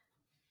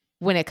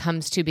when it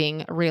comes to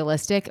being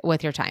realistic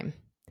with your time.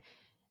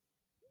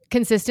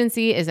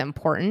 Consistency is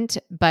important,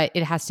 but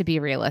it has to be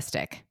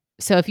realistic.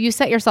 So if you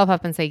set yourself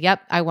up and say,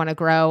 yep, I want to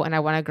grow and I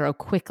want to grow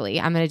quickly,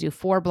 I'm going to do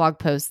 4 blog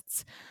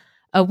posts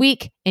a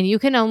week, and you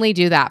can only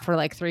do that for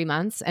like 3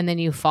 months and then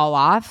you fall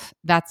off,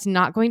 that's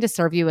not going to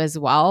serve you as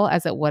well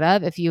as it would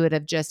have if you would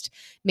have just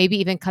maybe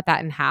even cut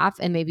that in half,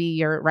 and maybe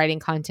you're writing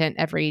content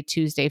every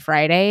Tuesday,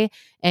 Friday,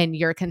 and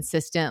you're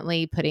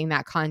consistently putting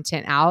that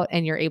content out,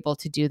 and you're able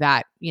to do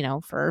that,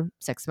 for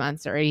 6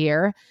 months or a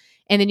year.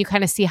 And then you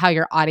kind of see how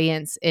your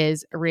audience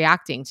is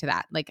reacting to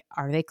that. Like,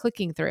 are they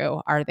clicking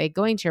through? Are they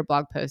going to your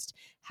blog post?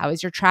 How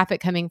is your traffic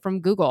coming from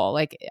Google?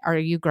 Like, are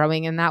you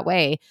growing in that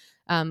way?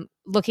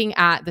 Looking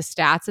at the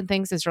stats and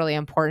things is really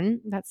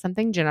important. That's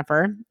something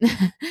Jennifer,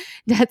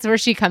 that's where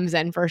she comes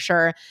in for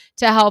sure,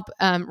 to help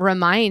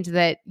remind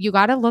that you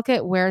got to look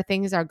at where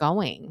things are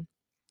going.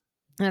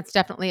 And that's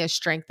definitely a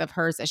strength of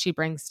hers that she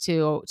brings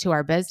to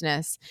our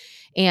business,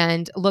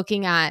 and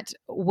looking at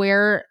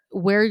where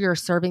you're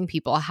serving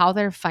people, how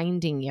they're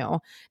finding you.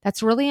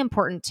 That's really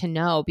important to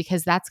know,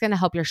 because that's going to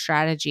help your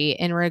strategy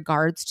in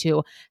regards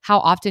to how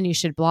often you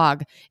should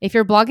blog. If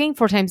you're blogging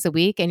 4 times a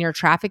week and your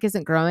traffic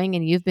isn't growing,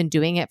 and you've been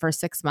doing it for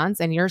 6 months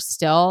and your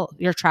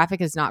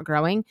traffic is not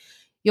growing,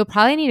 you'll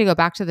probably need to go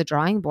back to the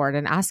drawing board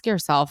and ask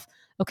yourself,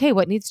 okay,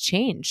 what needs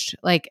changed?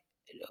 Like,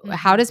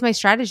 how does my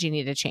strategy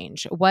need to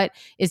change? What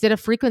is it, a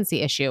frequency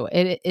issue?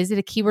 Is it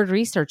a keyword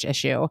research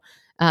issue?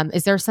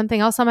 Is there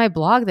something else on my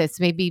blog that's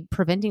maybe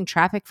preventing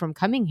traffic from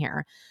coming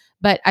here?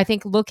 But I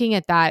think looking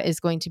at that is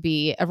going to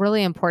be a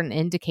really important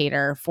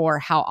indicator for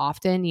how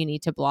often you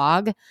need to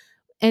blog,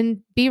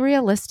 and be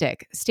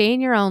realistic. Stay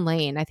in your own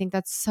lane. I think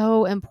that's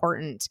so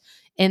important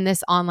in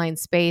this online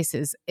space.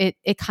 Is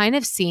it kind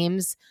of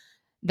seems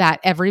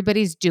that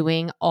everybody's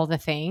doing all the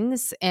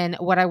things. And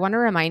what I want to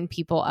remind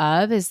people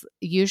of is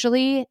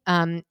usually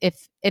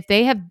if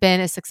they have been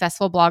a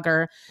successful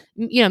blogger,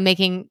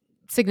 making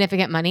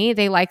significant money,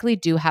 they likely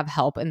do have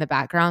help in the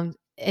background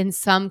in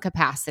some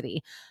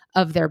capacity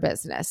of their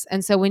business.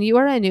 And so when you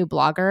are a new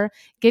blogger,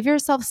 give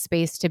yourself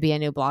space to be a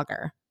new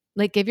blogger.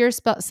 Like, give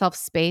yourself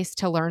space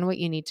to learn what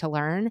you need to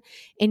learn.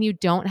 And you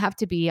don't have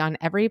to be on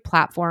every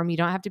platform. You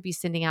don't have to be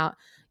sending out,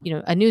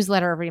 a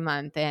newsletter every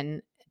month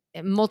and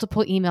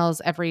multiple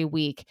emails every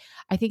week.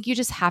 I think you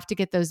just have to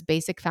get those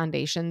basic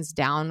foundations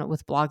down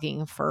with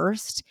blogging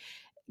first.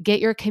 Get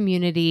your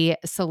community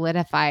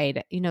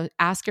solidified,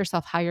 ask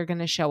yourself how you're going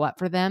to show up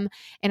for them.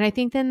 And I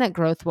think then that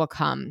growth will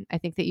come. I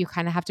think that you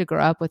kind of have to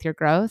grow up with your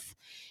growth,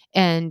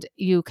 and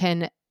you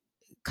can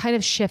kind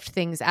of shift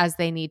things as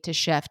they need to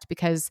shift,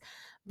 because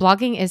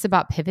blogging is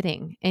about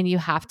pivoting, and you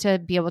have to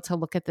be able to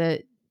look at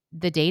the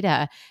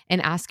data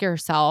and ask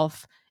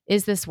yourself,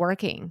 is this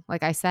working?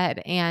 Like I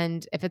said,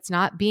 and if it's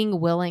not,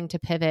 being willing to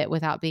pivot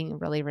without being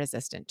really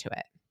resistant to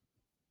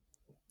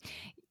it.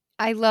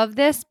 I love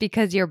this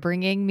because you're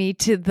bringing me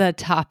to the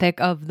topic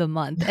of the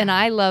month. And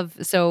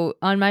so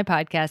on my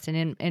podcast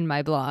and in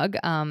my blog,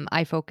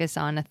 I focus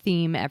on a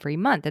theme every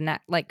month, and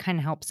that like kind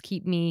of helps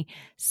keep me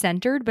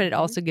centered, but it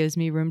also gives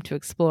me room to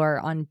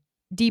explore on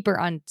deeper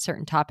on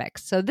certain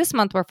topics. So this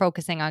month we're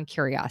focusing on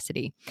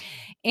curiosity.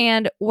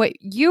 And what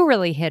you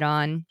really hit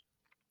on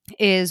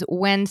is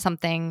when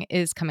something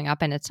is coming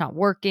up and it's not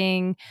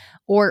working,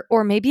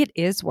 or maybe it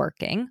is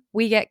working.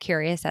 We get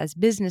curious as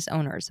business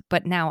owners.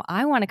 But now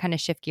I want to kind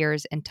of shift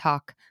gears and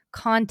talk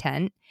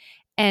content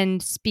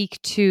and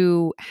speak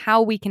to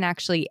how we can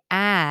actually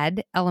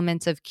add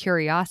elements of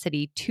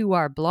curiosity to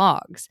our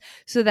blogs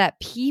so that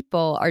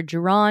people are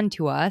drawn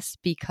to us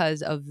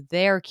because of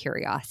their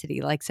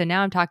curiosity. Like, so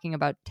now I'm talking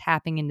about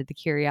tapping into the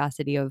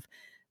curiosity of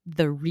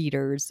the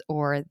readers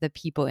or the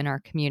people in our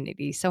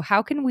community. So,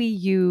 how can we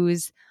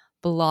use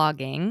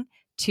blogging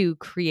to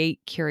create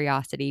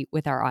curiosity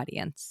with our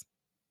audience?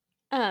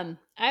 I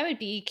would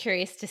be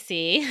curious to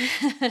see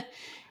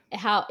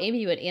how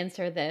Amy would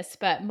answer this,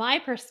 but my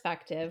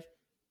perspective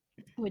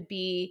would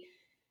be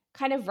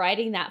kind of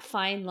writing that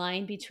fine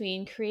line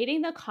between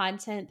creating the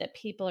content that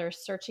people are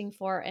searching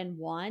for and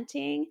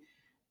wanting,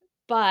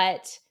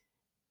 but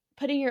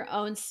putting your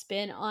own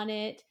spin on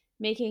it,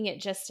 making it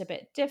just a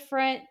bit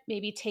different,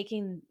 maybe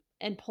taking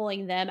and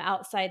pulling them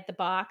outside the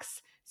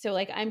box. So,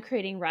 like, I'm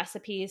creating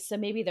recipes. So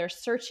maybe they're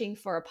searching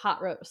for a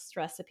pot roast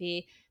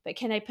recipe, but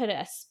can I put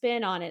a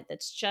spin on it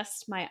that's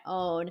just my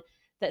own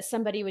that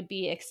somebody would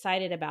be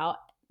excited about?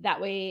 That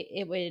way,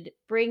 it would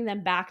bring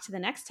them back to the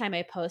next time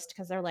I post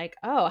because they're like,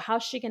 oh,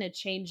 how's she going to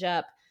change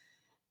up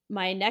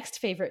my next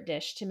favorite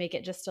dish to make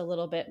it just a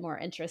little bit more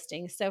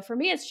interesting? So for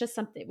me, it's just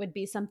something, it would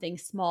be something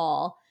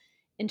small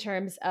in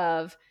terms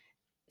of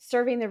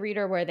serving the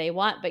reader where they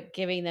want, but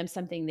giving them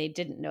something they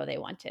didn't know they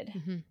wanted.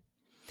 Mm-hmm.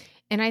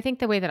 And I think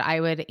the way that I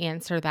would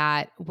answer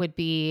that would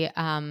be,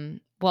 well,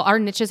 our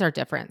niches are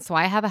different. So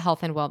I have a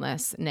health and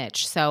wellness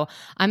niche. So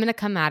I'm going to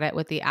come at it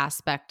with the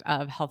aspect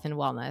of health and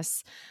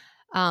wellness.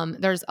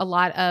 There's a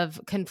lot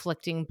of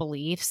conflicting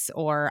beliefs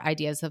or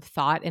ideas of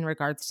thought in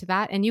regards to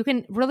that. And you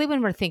can really,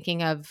 when we're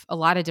thinking of a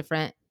lot of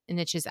different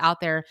niches out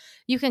there,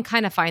 you can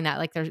kind of find that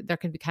like there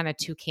can be kind of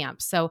two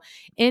camps. So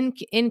in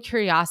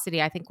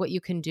curiosity, I think what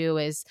you can do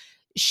is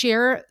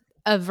share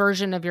a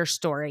version of your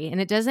story,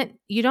 and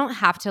you don't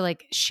have to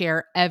like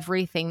share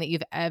everything that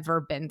you've ever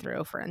been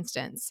through, for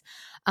instance.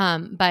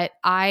 But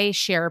I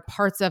share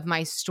parts of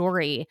my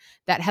story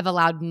that have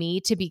allowed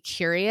me to be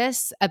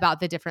curious about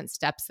the different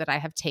steps that I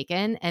have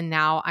taken. And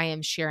now I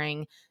am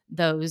sharing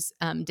those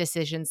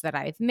decisions that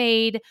I've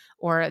made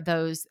or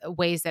those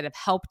ways that have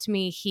helped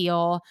me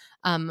heal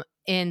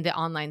in the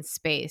online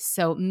space.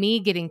 So, me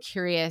getting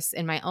curious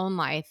in my own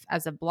life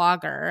as a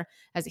blogger,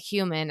 as a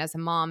human, as a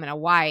mom and a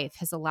wife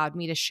has allowed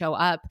me to show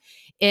up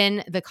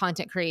in the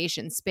content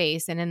creation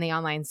space and in the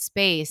online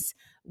space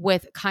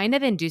with kind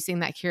of inducing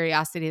that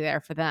curiosity there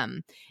for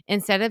them.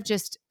 Instead of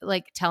just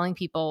like telling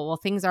people, well,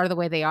 things are the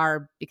way they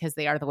are because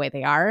they are the way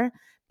they are,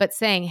 but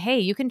saying, hey,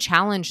 you can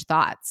challenge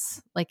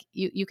thoughts. Like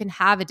you can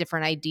have a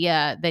different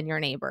idea than your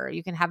neighbor.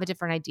 You can have a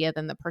different idea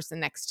than the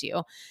person next to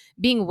you.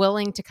 Being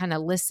willing to kind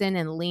of listen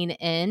and lean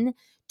in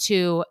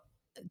to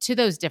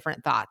those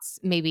different thoughts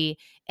maybe,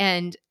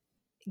 and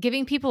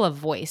giving people a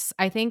voice.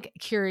 I think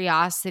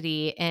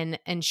curiosity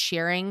and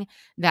sharing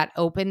that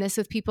openness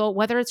with people,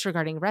 whether it's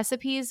regarding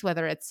recipes,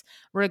 whether it's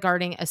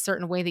regarding a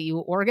certain way that you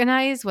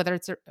organize, whether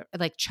it's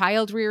like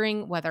child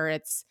rearing, whether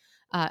it's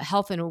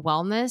health and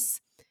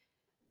wellness,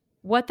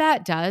 what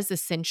that does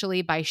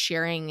essentially by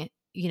sharing,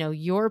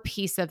 your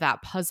piece of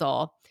that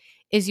puzzle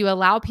is you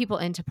allow people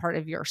into part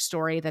of your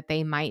story that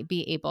they might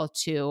be able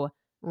to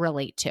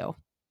relate to.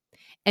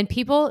 And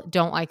people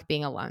don't like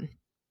being alone.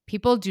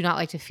 People do not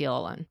like to feel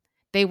alone.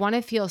 They want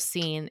to feel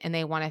seen and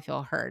they want to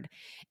feel heard.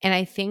 And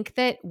I think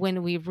that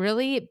when we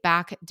really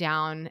back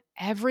down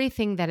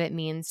everything that it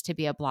means to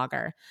be a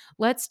blogger,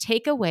 let's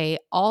take away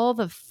all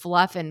the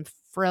fluff and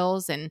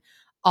frills and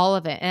all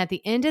of it. And at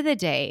the end of the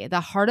day, the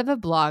heart of a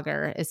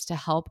blogger is to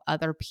help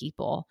other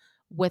people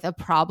with a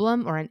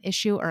problem or an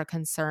issue or a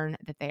concern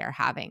that they are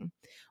having.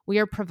 We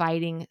are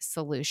providing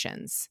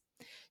solutions.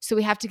 So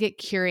we have to get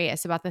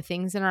curious about the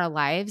things in our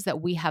lives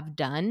that we have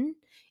done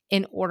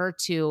in order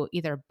to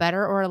either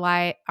better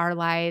our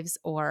lives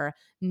or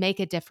make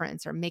a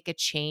difference or make a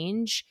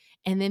change.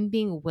 And then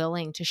being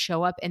willing to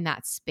show up in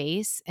that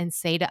space and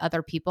say to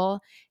other people,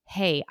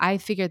 hey, I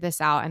figured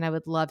this out and I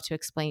would love to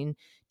explain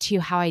to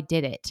you how I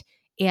did it.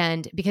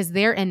 And because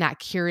they're in that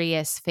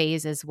curious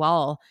phase as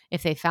well,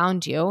 if they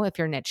found you, if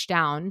you're niche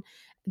down,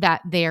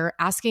 that they're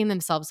asking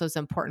themselves those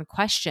important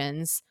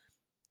questions.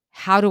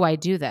 How do I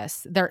do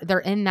this? They're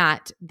in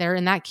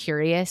that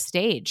curious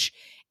stage.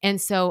 And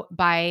so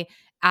by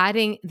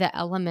adding the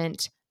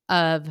element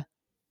of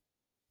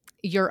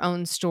your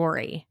own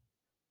story,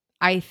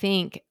 I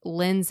think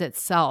lends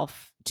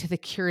itself to the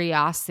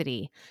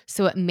curiosity.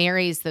 So it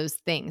marries those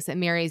things. It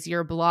marries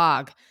your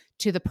blog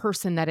to the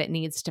person that it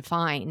needs to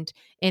find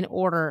in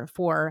order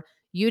for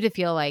you to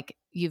feel like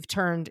you've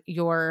turned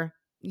your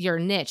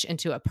niche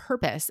into a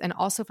purpose, and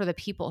also for the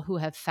people who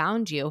have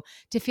found you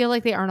to feel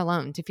like they aren't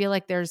alone, to feel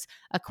like there's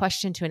a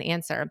question to an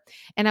answer.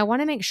 And I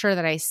want to make sure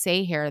that I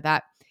say here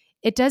that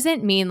it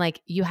doesn't mean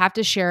like you have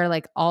to share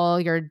like all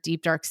your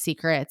deep dark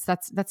secrets.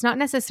 That's not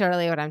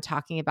necessarily what I'm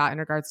talking about in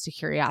regards to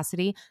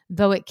curiosity,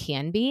 though it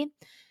can be.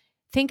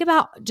 Think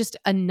about just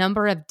a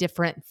number of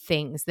different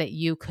things that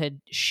you could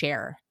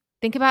share.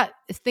 Think about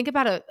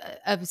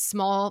a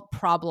small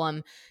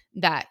problem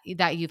that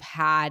you've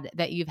had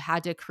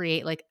to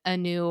create like a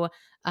new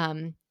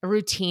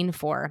routine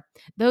for.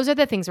 Those are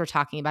the things we're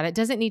talking about. It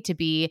doesn't need to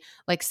be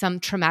like some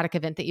traumatic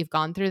event that you've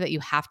gone through that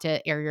you have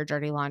to air your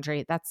dirty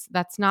laundry. That's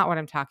not what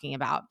I'm talking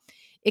about.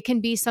 It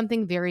can be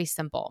something very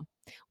simple.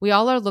 We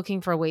all are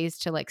looking for ways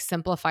to like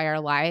simplify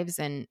our lives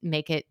and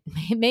make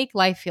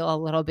life feel a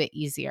little bit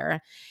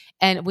easier.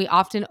 And we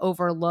often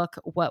overlook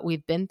what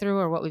we've been through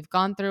or what we've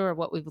gone through or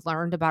what we've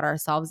learned about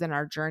ourselves in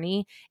our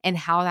journey and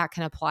how that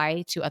can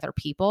apply to other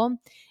people.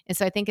 And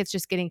so I think it's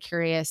just getting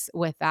curious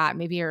with that.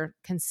 Maybe you're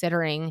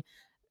considering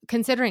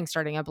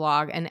starting a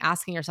blog and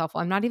asking yourself,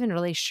 well, I'm not even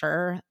really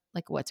sure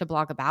like what to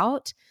blog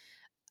about.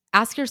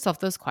 Ask yourself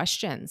those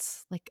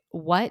questions. Like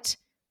what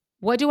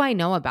do I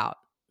know about?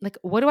 Like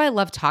what do I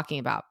love talking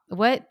about?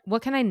 What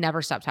can I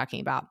never stop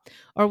talking about?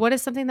 Or what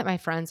is something that my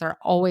friends are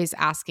always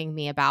asking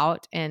me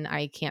about and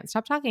I can't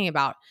stop talking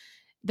about?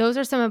 Those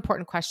are some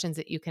important questions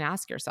that you can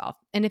ask yourself.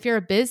 And if you're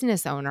a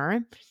business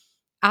owner,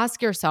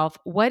 ask yourself,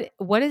 what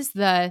is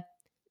my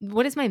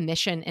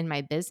mission in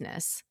my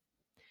business?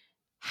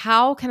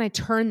 How can I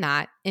turn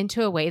that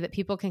into a way that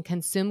people can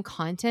consume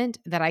content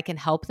that I can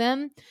help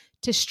them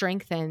to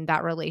strengthen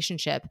that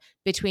relationship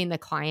between the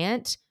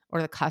client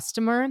or the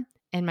customer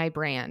and my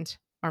brand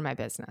or my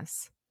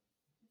business?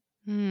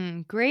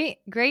 Great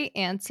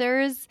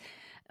answers.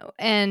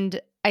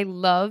 And I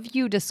love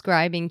you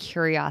describing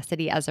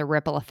curiosity as a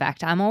ripple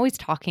effect. I'm always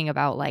talking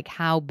about like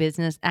how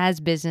as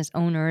business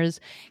owners,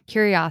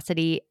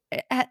 curiosity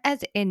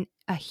as in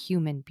a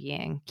human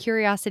being,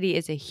 curiosity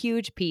is a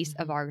huge piece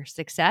of our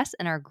success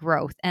and our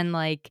growth. And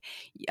like,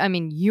 I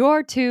mean,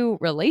 your two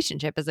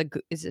relationship is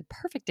a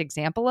perfect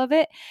example of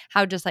it.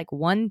 How just like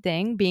one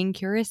thing, being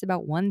curious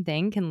about one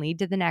thing can lead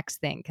to the next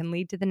thing, can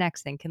lead to the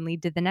next thing, can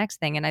lead to the next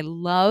thing. And I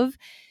love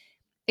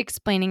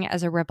explaining it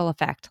as a ripple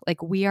effect.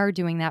 Like we are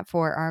doing that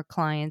for our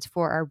clients,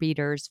 for our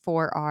readers,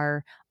 for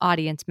our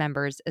audience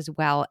members as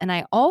well. And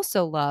I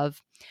also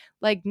love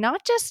like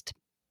not just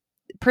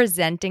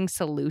presenting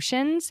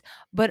solutions,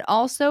 but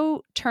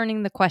also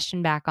turning the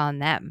question back on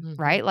them,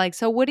 right? Like,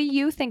 so what do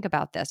you think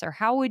about this? Or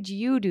how would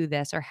you do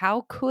this? Or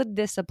how could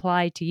this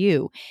apply to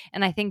you?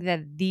 And I think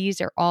that these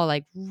are all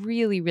like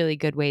really, really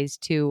good ways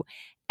to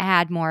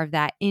add more of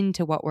that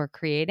into what we're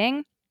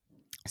creating.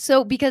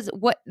 So, because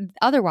what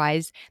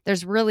otherwise,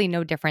 there's really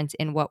no difference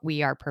in what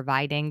we are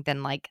providing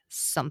than like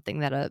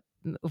something that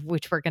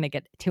which we're going to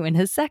get to in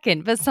a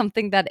second, but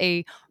something that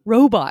a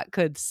robot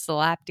could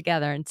slap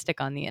together and stick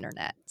on the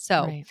internet.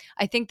 So, Right.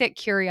 I think that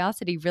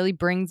curiosity really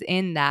brings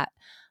in that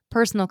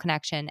personal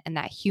connection and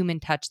that human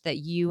touch that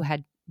you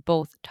had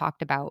both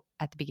talked about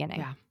at the beginning.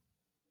 Yeah.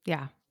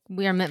 Yeah.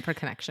 We are meant for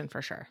connection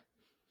for sure.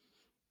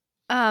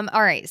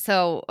 All right.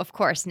 So, of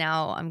course,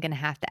 now I'm going to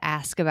have to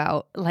ask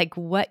about like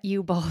what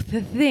you both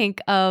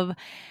think of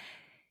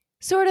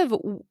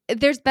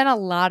there's been a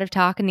lot of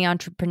talk in the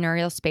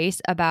entrepreneurial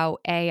space about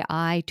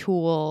AI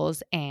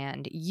tools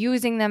and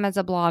using them as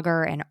a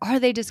blogger, and are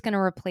they just going to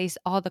replace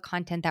all the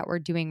content that we're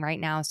doing right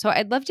now? So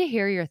I'd love to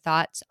hear your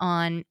thoughts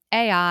on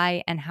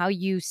AI and how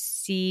you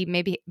see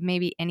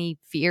maybe any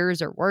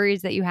fears or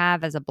worries that you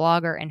have as a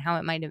blogger and how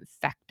it might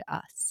affect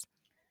us.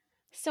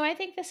 So I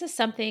think this is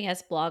something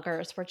as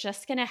bloggers, we're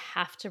just going to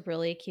have to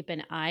really keep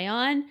an eye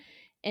on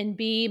and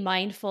be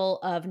mindful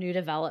of new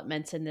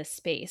developments in this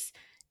space.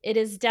 It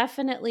is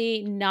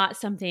definitely not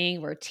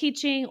something we're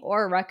teaching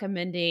or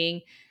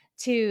recommending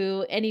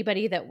to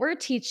anybody that we're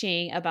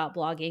teaching about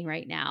blogging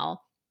right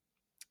now.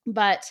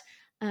 But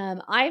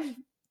I've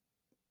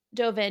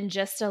dove in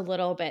just a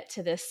little bit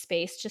to this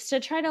space just to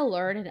try to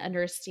learn and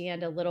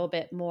understand a little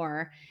bit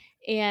more.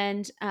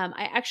 And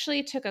I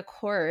actually took a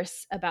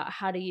course about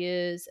how to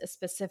use a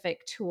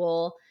specific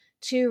tool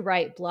to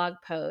write blog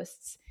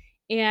posts.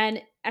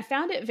 And I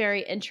found it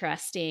very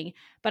interesting,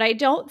 but I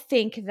don't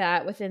think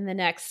that within the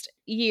next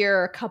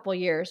year or couple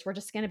years, we're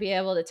just going to be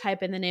able to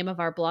type in the name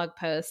of our blog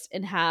post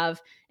and have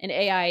an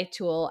AI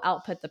tool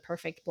output the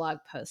perfect blog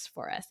post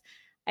for us.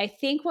 I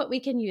think what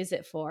we can use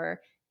it for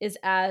is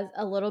as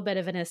a little bit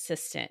of an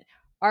assistant.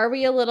 Are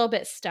we a little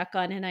bit stuck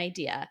on an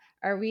idea?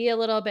 Are we a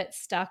little bit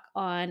stuck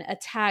on a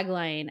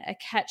tagline, a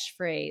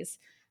catchphrase,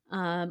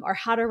 or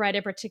how to write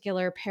a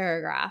particular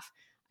paragraph?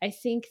 I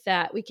think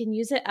that we can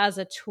use it as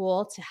a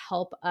tool to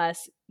help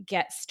us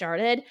get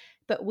started,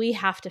 but we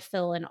have to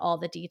fill in all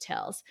the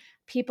details.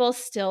 People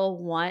still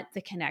want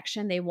the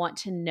connection. They want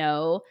to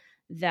know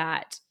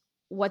that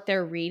what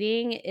they're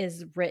reading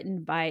is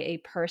written by a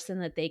person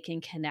that they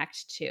can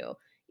connect to,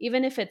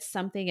 even if it's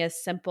something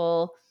as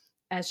simple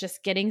as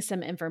just getting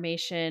some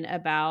information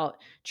about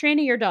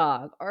training your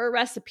dog or a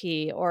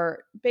recipe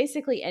or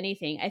basically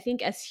anything. I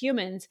think as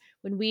humans,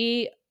 when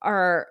we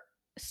are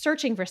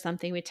searching for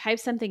something, we type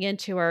something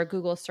into our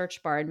Google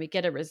search bar and we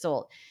get a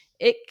result,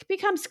 it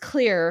becomes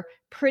clear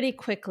pretty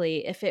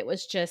quickly if it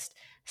was just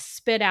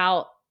spit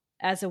out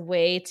as a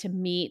way to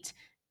meet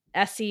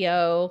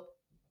SEO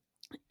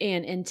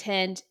and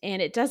intent,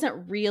 and it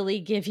doesn't really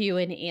give you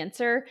an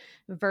answer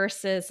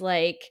versus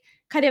like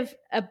kind of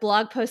a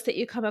blog post that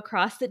you come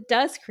across that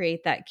does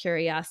create that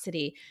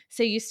curiosity.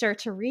 So you start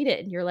to read it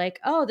and you're like,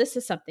 oh, this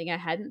is something I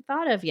hadn't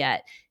thought of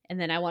yet. And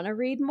then I want to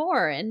read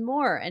more and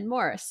more and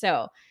more.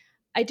 So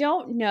I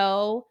don't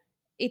know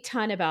a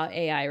ton about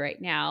AI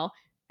right now.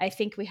 I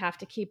think we have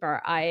to keep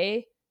our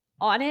eye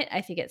on it.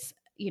 I think it's,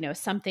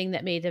 something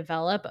that may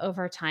develop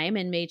over time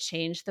and may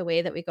change the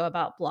way that we go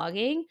about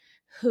blogging.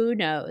 Who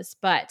knows?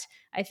 But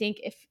I think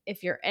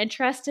if you're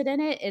interested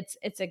in it,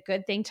 it's a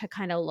good thing to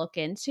kind of look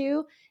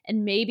into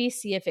and maybe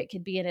see if it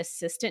could be an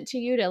assistant to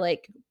you to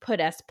like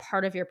put as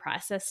part of your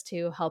process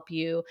to help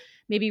you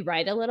maybe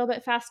write a little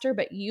bit faster,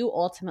 but you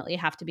ultimately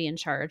have to be in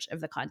charge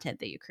of the content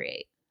that you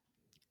create.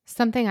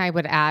 Something I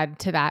would add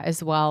to that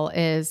as well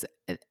is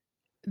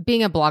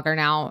being a blogger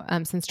now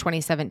since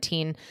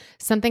 2017,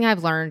 something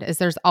I've learned is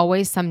there's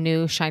always some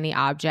new shiny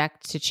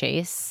object to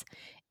chase.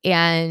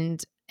 And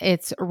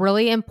it's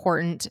really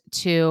important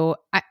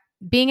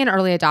being an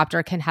early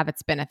adopter can have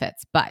its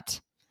benefits, but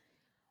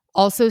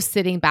also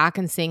sitting back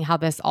and seeing how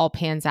this all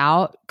pans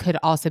out could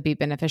also be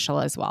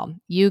beneficial as well.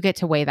 You get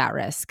to weigh that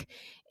risk.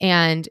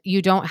 And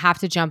you don't have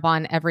to jump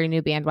on every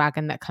new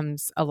bandwagon that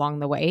comes along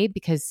the way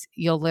because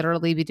you'll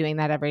literally be doing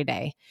that every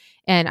day.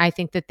 And I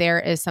think that there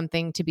is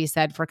something to be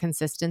said for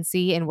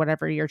consistency in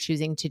whatever you're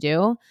choosing to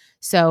do.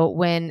 So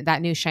when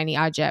that new shiny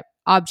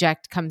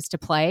object comes to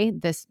play,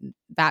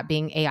 that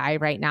being AI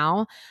right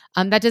now,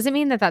 that doesn't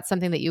mean that that's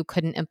something that you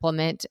couldn't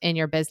implement in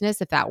your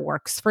business if that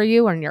works for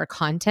you or in your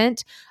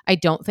content. I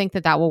don't think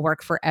that will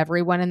work for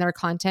everyone in their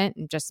content,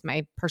 and just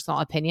my personal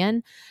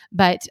opinion.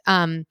 But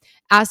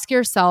ask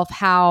yourself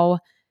how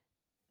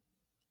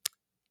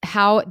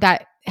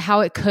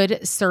it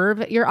could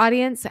serve your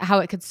audience, how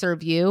it could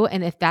serve you,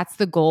 and if that's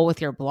the goal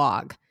with your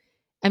blog.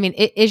 I mean,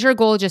 is your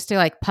goal just to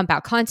like pump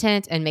out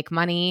content and make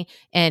money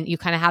and you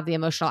kind of have the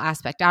emotional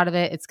aspect out of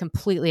it? It's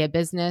completely a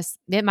business.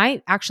 It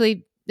might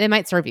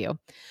serve you.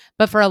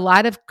 But for a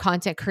lot of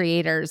content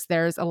creators,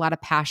 there's a lot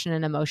of passion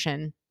and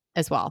emotion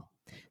as well.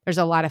 There's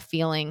a lot of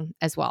feeling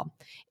as well.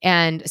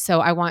 And so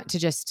I want to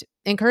just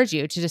encourage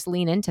you to just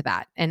lean into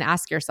that and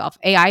ask yourself.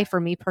 AI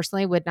for me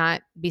personally would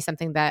not be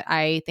something that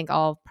I think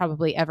I'll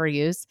probably ever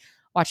use.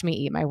 Watch me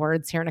eat my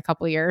words here in a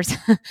couple of years.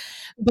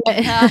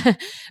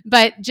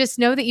 But just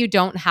know that you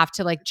don't have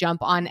to like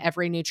jump on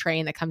every new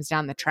train that comes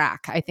down the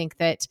track. I think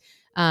that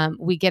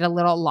we get a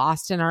little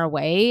lost in our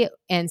way.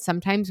 And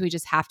sometimes we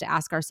just have to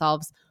ask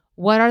ourselves,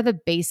 what are the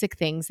basic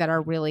things that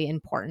are really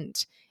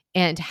important?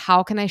 And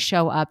how can I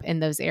show up in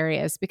those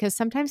areas? Because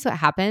sometimes what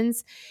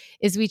happens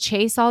is we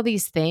chase all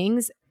these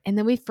things and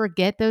then we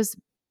forget those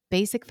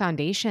basic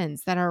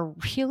foundations that are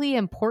really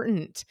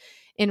important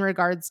in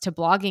regards to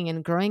blogging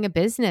and growing a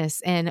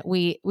business. And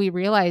we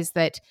realize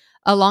that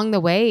along the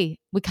way,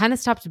 we kind of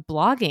stopped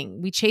blogging.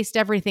 We chased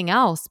everything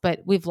else,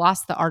 but we've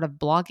lost the art of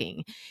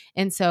blogging.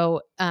 And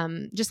so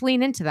just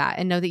lean into that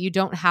and know that you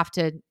don't have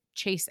to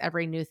chase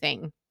every new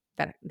thing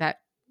that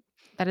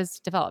is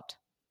developed.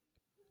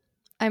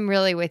 I'm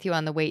really with you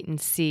on the wait and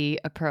see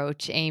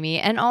approach, Amy.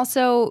 And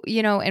also,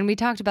 and we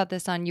talked about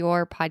this on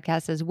your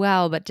podcast as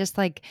well, but just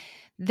like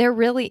there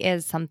really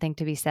is something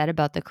to be said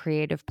about the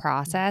creative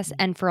process. Mm-hmm.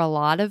 And for a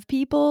lot of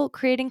people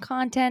creating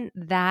content,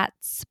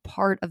 that's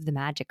part of the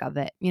magic of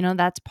it.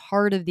 That's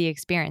part of the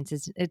experience.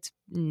 It's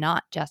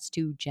not just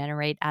to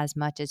generate as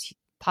much as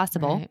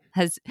possible,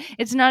 right.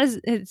 It's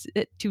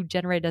to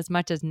generate as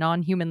much as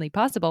non-humanly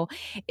possible.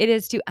 It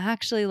is to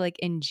actually like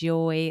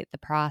enjoy the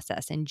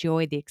process,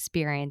 enjoy the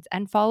experience,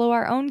 and follow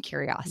our own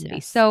curiosity.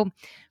 Yes. So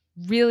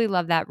really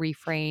love that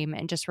reframe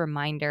and just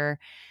reminder.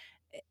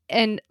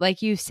 And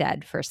like you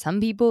said, for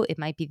some people, it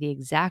might be the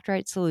exact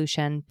right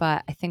solution.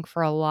 But I think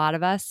for a lot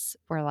of us,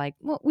 we're like,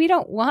 well, we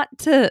don't want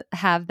to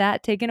have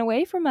that taken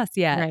away from us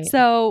yet. Right.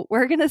 So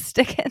we're going to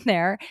stick in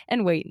there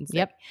and wait and see.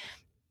 Yep.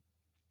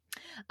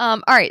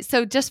 All right.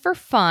 So just for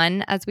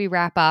fun, as we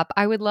wrap up,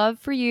 I would love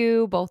for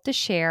you both to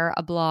share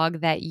a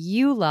blog that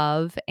you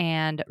love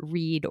and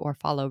read or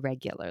follow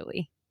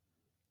regularly.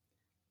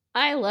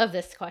 I love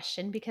this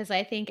question because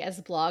I think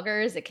as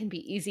bloggers, it can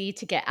be easy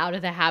to get out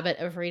of the habit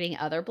of reading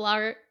other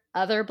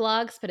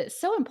blogs, but it's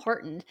so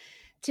important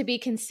to be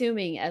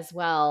consuming as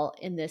well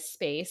in this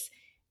space.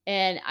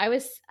 And I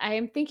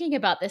am thinking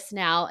about this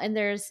now, and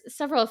there's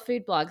several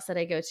food blogs that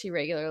I go to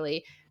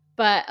regularly,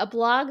 but a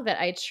blog that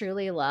I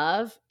truly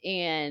love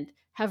and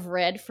have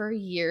read for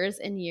years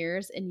and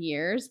years and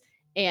years.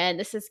 And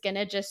this is going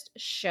to just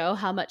show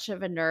how much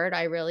of a nerd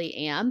I really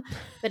am.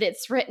 But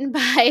it's written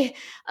by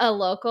a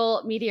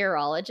local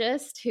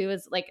meteorologist who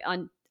is like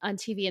on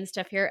TV and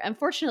stuff here.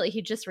 Unfortunately,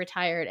 he just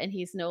retired and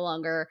he's no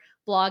longer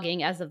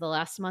blogging as of the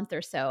last month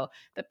or so.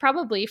 But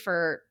probably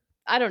for,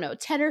 I don't know,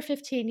 10 or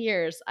 15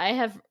 years, I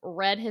have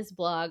read his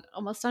blog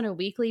almost on a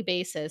weekly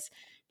basis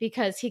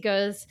because he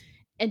goes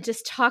and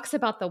just talks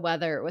about the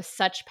weather with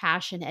such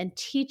passion and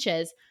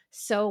teaches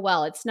so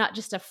well. It's not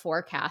just a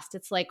forecast.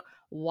 It's like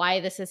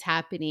why this is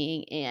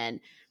happening and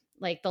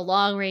like the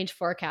long range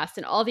forecast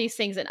and all these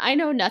things. And I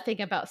know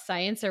nothing about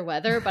science or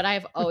weather, but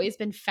I've always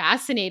been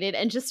fascinated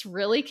and just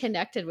really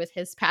connected with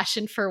his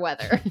passion for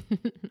weather.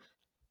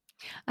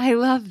 I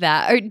love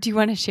that. Or do you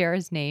want to share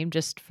his name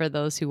just for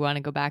those who want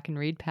to go back and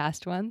read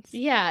past ones?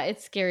 Yeah,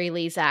 it's Gary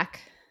Lezak.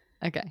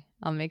 Okay,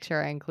 I'll make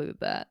sure I include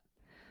that.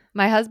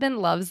 My husband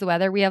loves the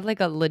weather. We have like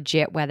a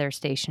legit weather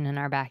station in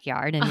our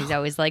backyard, and he's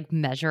always like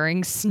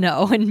measuring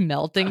snow and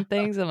melting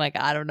things. I'm like,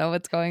 I don't know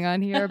what's going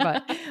on here,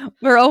 but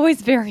we're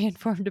always very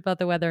informed about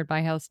the weather in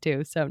my house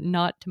too. So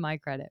not to my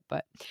credit,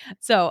 but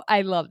so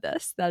I love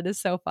this. That is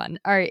so fun.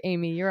 All right,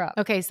 Amy, you're up.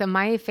 Okay, so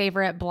my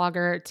favorite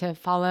blogger to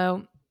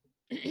follow,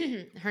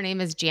 her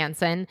name is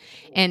Jansen,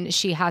 and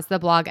she has the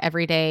blog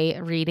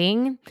Everyday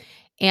Reading,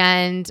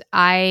 and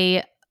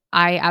I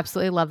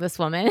absolutely love this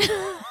woman.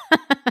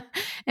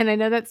 And I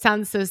know that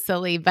sounds so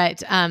silly,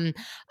 but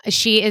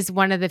she is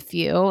one of the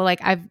few.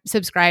 Like I've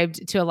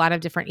subscribed to a lot of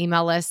different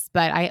email lists,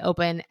 but I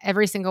open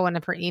every single one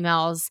of her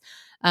emails,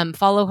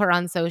 follow her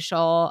on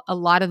social. A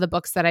lot of the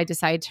books that I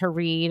decide to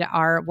read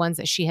are ones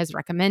that she has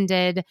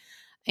recommended.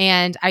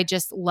 And I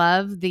just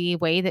love the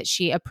way that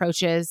she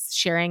approaches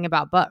sharing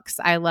about books.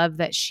 I love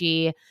that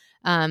she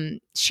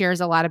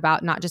shares a lot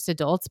about not just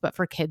adults, but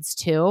for kids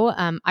too.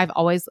 I've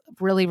always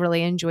really,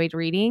 really enjoyed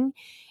reading.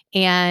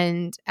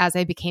 And as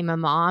I became a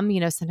mom,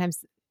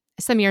 sometimes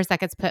some years that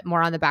gets put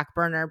more on the back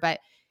burner,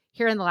 but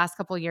here in the last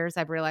couple of years,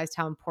 I've realized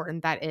how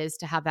important that is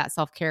to have that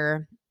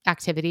self-care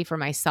activity for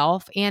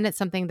myself. And it's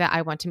something that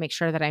I want to make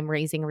sure that I'm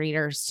raising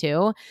readers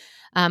too.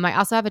 I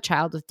also have a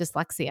child with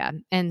dyslexia.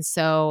 And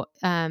so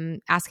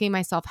asking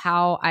myself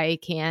how I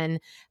can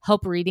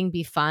help reading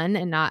be fun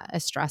and not a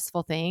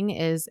stressful thing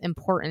is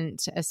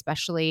important,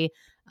 especially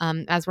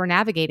as we're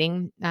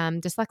navigating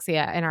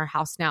dyslexia in our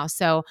house now.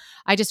 So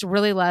I just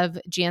really love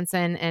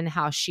Jansen and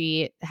how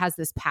she has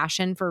this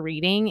passion for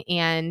reading.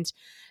 And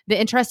the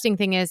interesting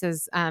thing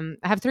is I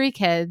have 3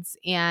 kids,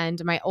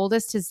 and my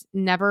oldest has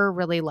never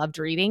really loved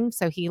reading.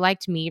 So he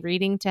liked me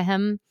reading to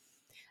him.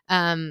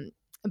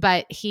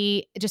 But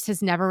he just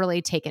has never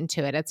really taken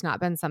to it. It's not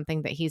been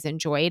something that he's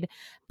enjoyed.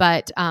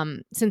 But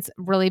since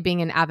really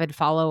being an avid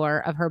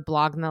follower of her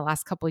blog in the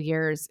last couple of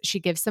years, she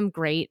gives some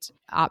great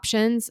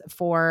options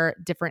for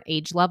different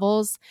age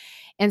levels.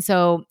 And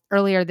so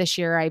earlier this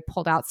year, I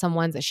pulled out some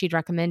ones that she'd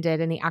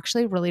recommended, and he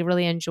actually really,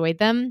 really enjoyed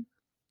them.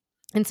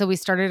 And so we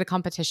started a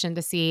competition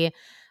to see.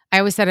 I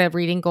always set a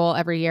reading goal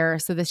every year.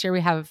 So this year we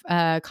have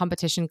a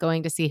competition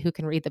going to see who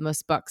can read the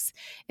most books.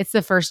 It's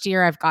the first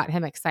year I've got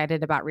him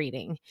excited about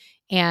reading.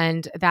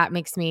 And that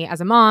makes me,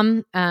 as a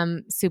mom,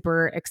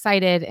 super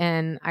excited.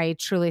 And I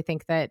truly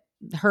think that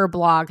her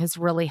blog has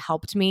really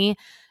helped me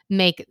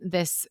make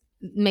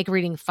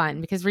reading fun,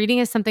 because reading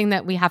is something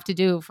that we have to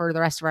do for the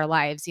rest of our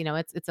lives.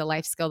 It's a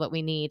life skill that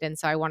we need. And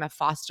so I want to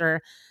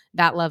foster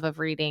that love of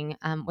reading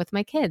with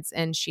my kids.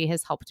 And she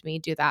has helped me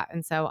do that.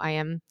 And so I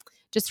am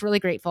just really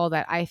grateful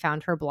that I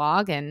found her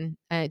blog, and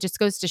it just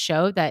goes to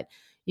show that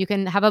you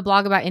can have a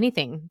blog about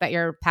anything that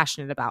you're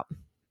passionate about.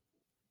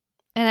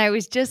 And I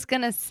was just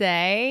gonna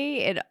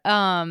say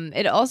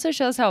it also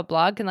shows how a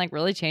blog can like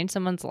really change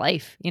someone's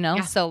life,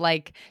 Yeah. So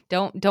like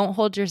don't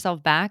hold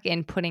yourself back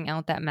in putting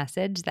out that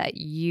message that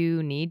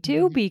you need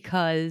to,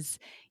 because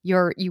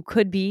you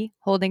could be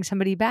holding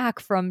somebody back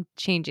from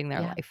changing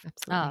their life.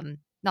 Absolutely.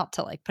 Not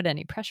to like put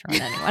any pressure on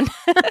anyone.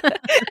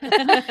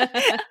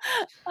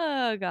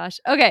 Oh gosh.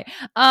 Okay.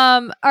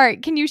 All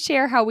right. Can you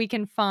share how we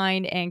can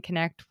find and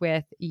connect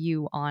with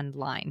you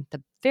online?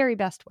 The very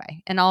best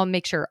way. And I'll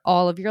make sure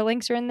all of your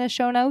links are in the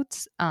show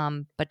notes.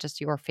 But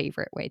just your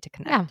favorite way to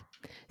connect. Yeah.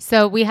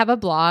 So we have a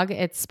blog.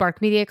 It's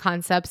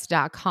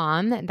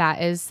sparkmediaconcepts.com.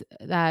 That is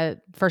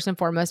first and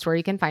foremost where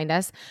you can find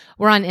us.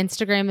 We're on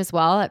Instagram as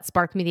well at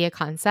Spark Media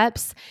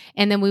Concepts.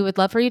 And then we would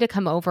love for you to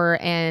come over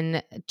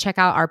and check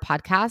out our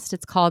podcast.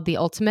 It's called The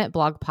Ultimate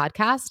Blog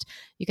Podcast.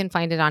 You can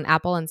find it on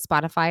Apple and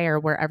Spotify or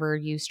wherever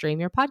you stream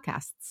your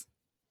podcasts.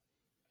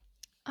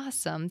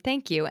 Awesome.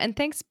 Thank you. And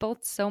thanks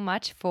both so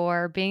much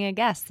for being a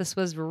guest. This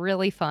was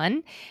really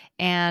fun.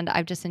 And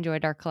I've just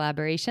enjoyed our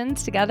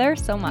collaborations together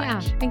so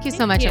much. Yeah. Thank you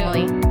so much,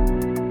 Emily.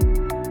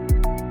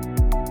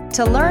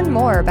 To learn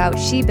more about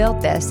She Built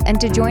This and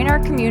to join our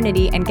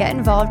community and get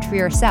involved for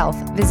yourself,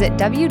 visit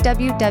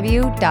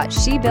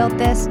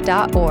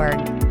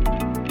www.shebuiltthis.org.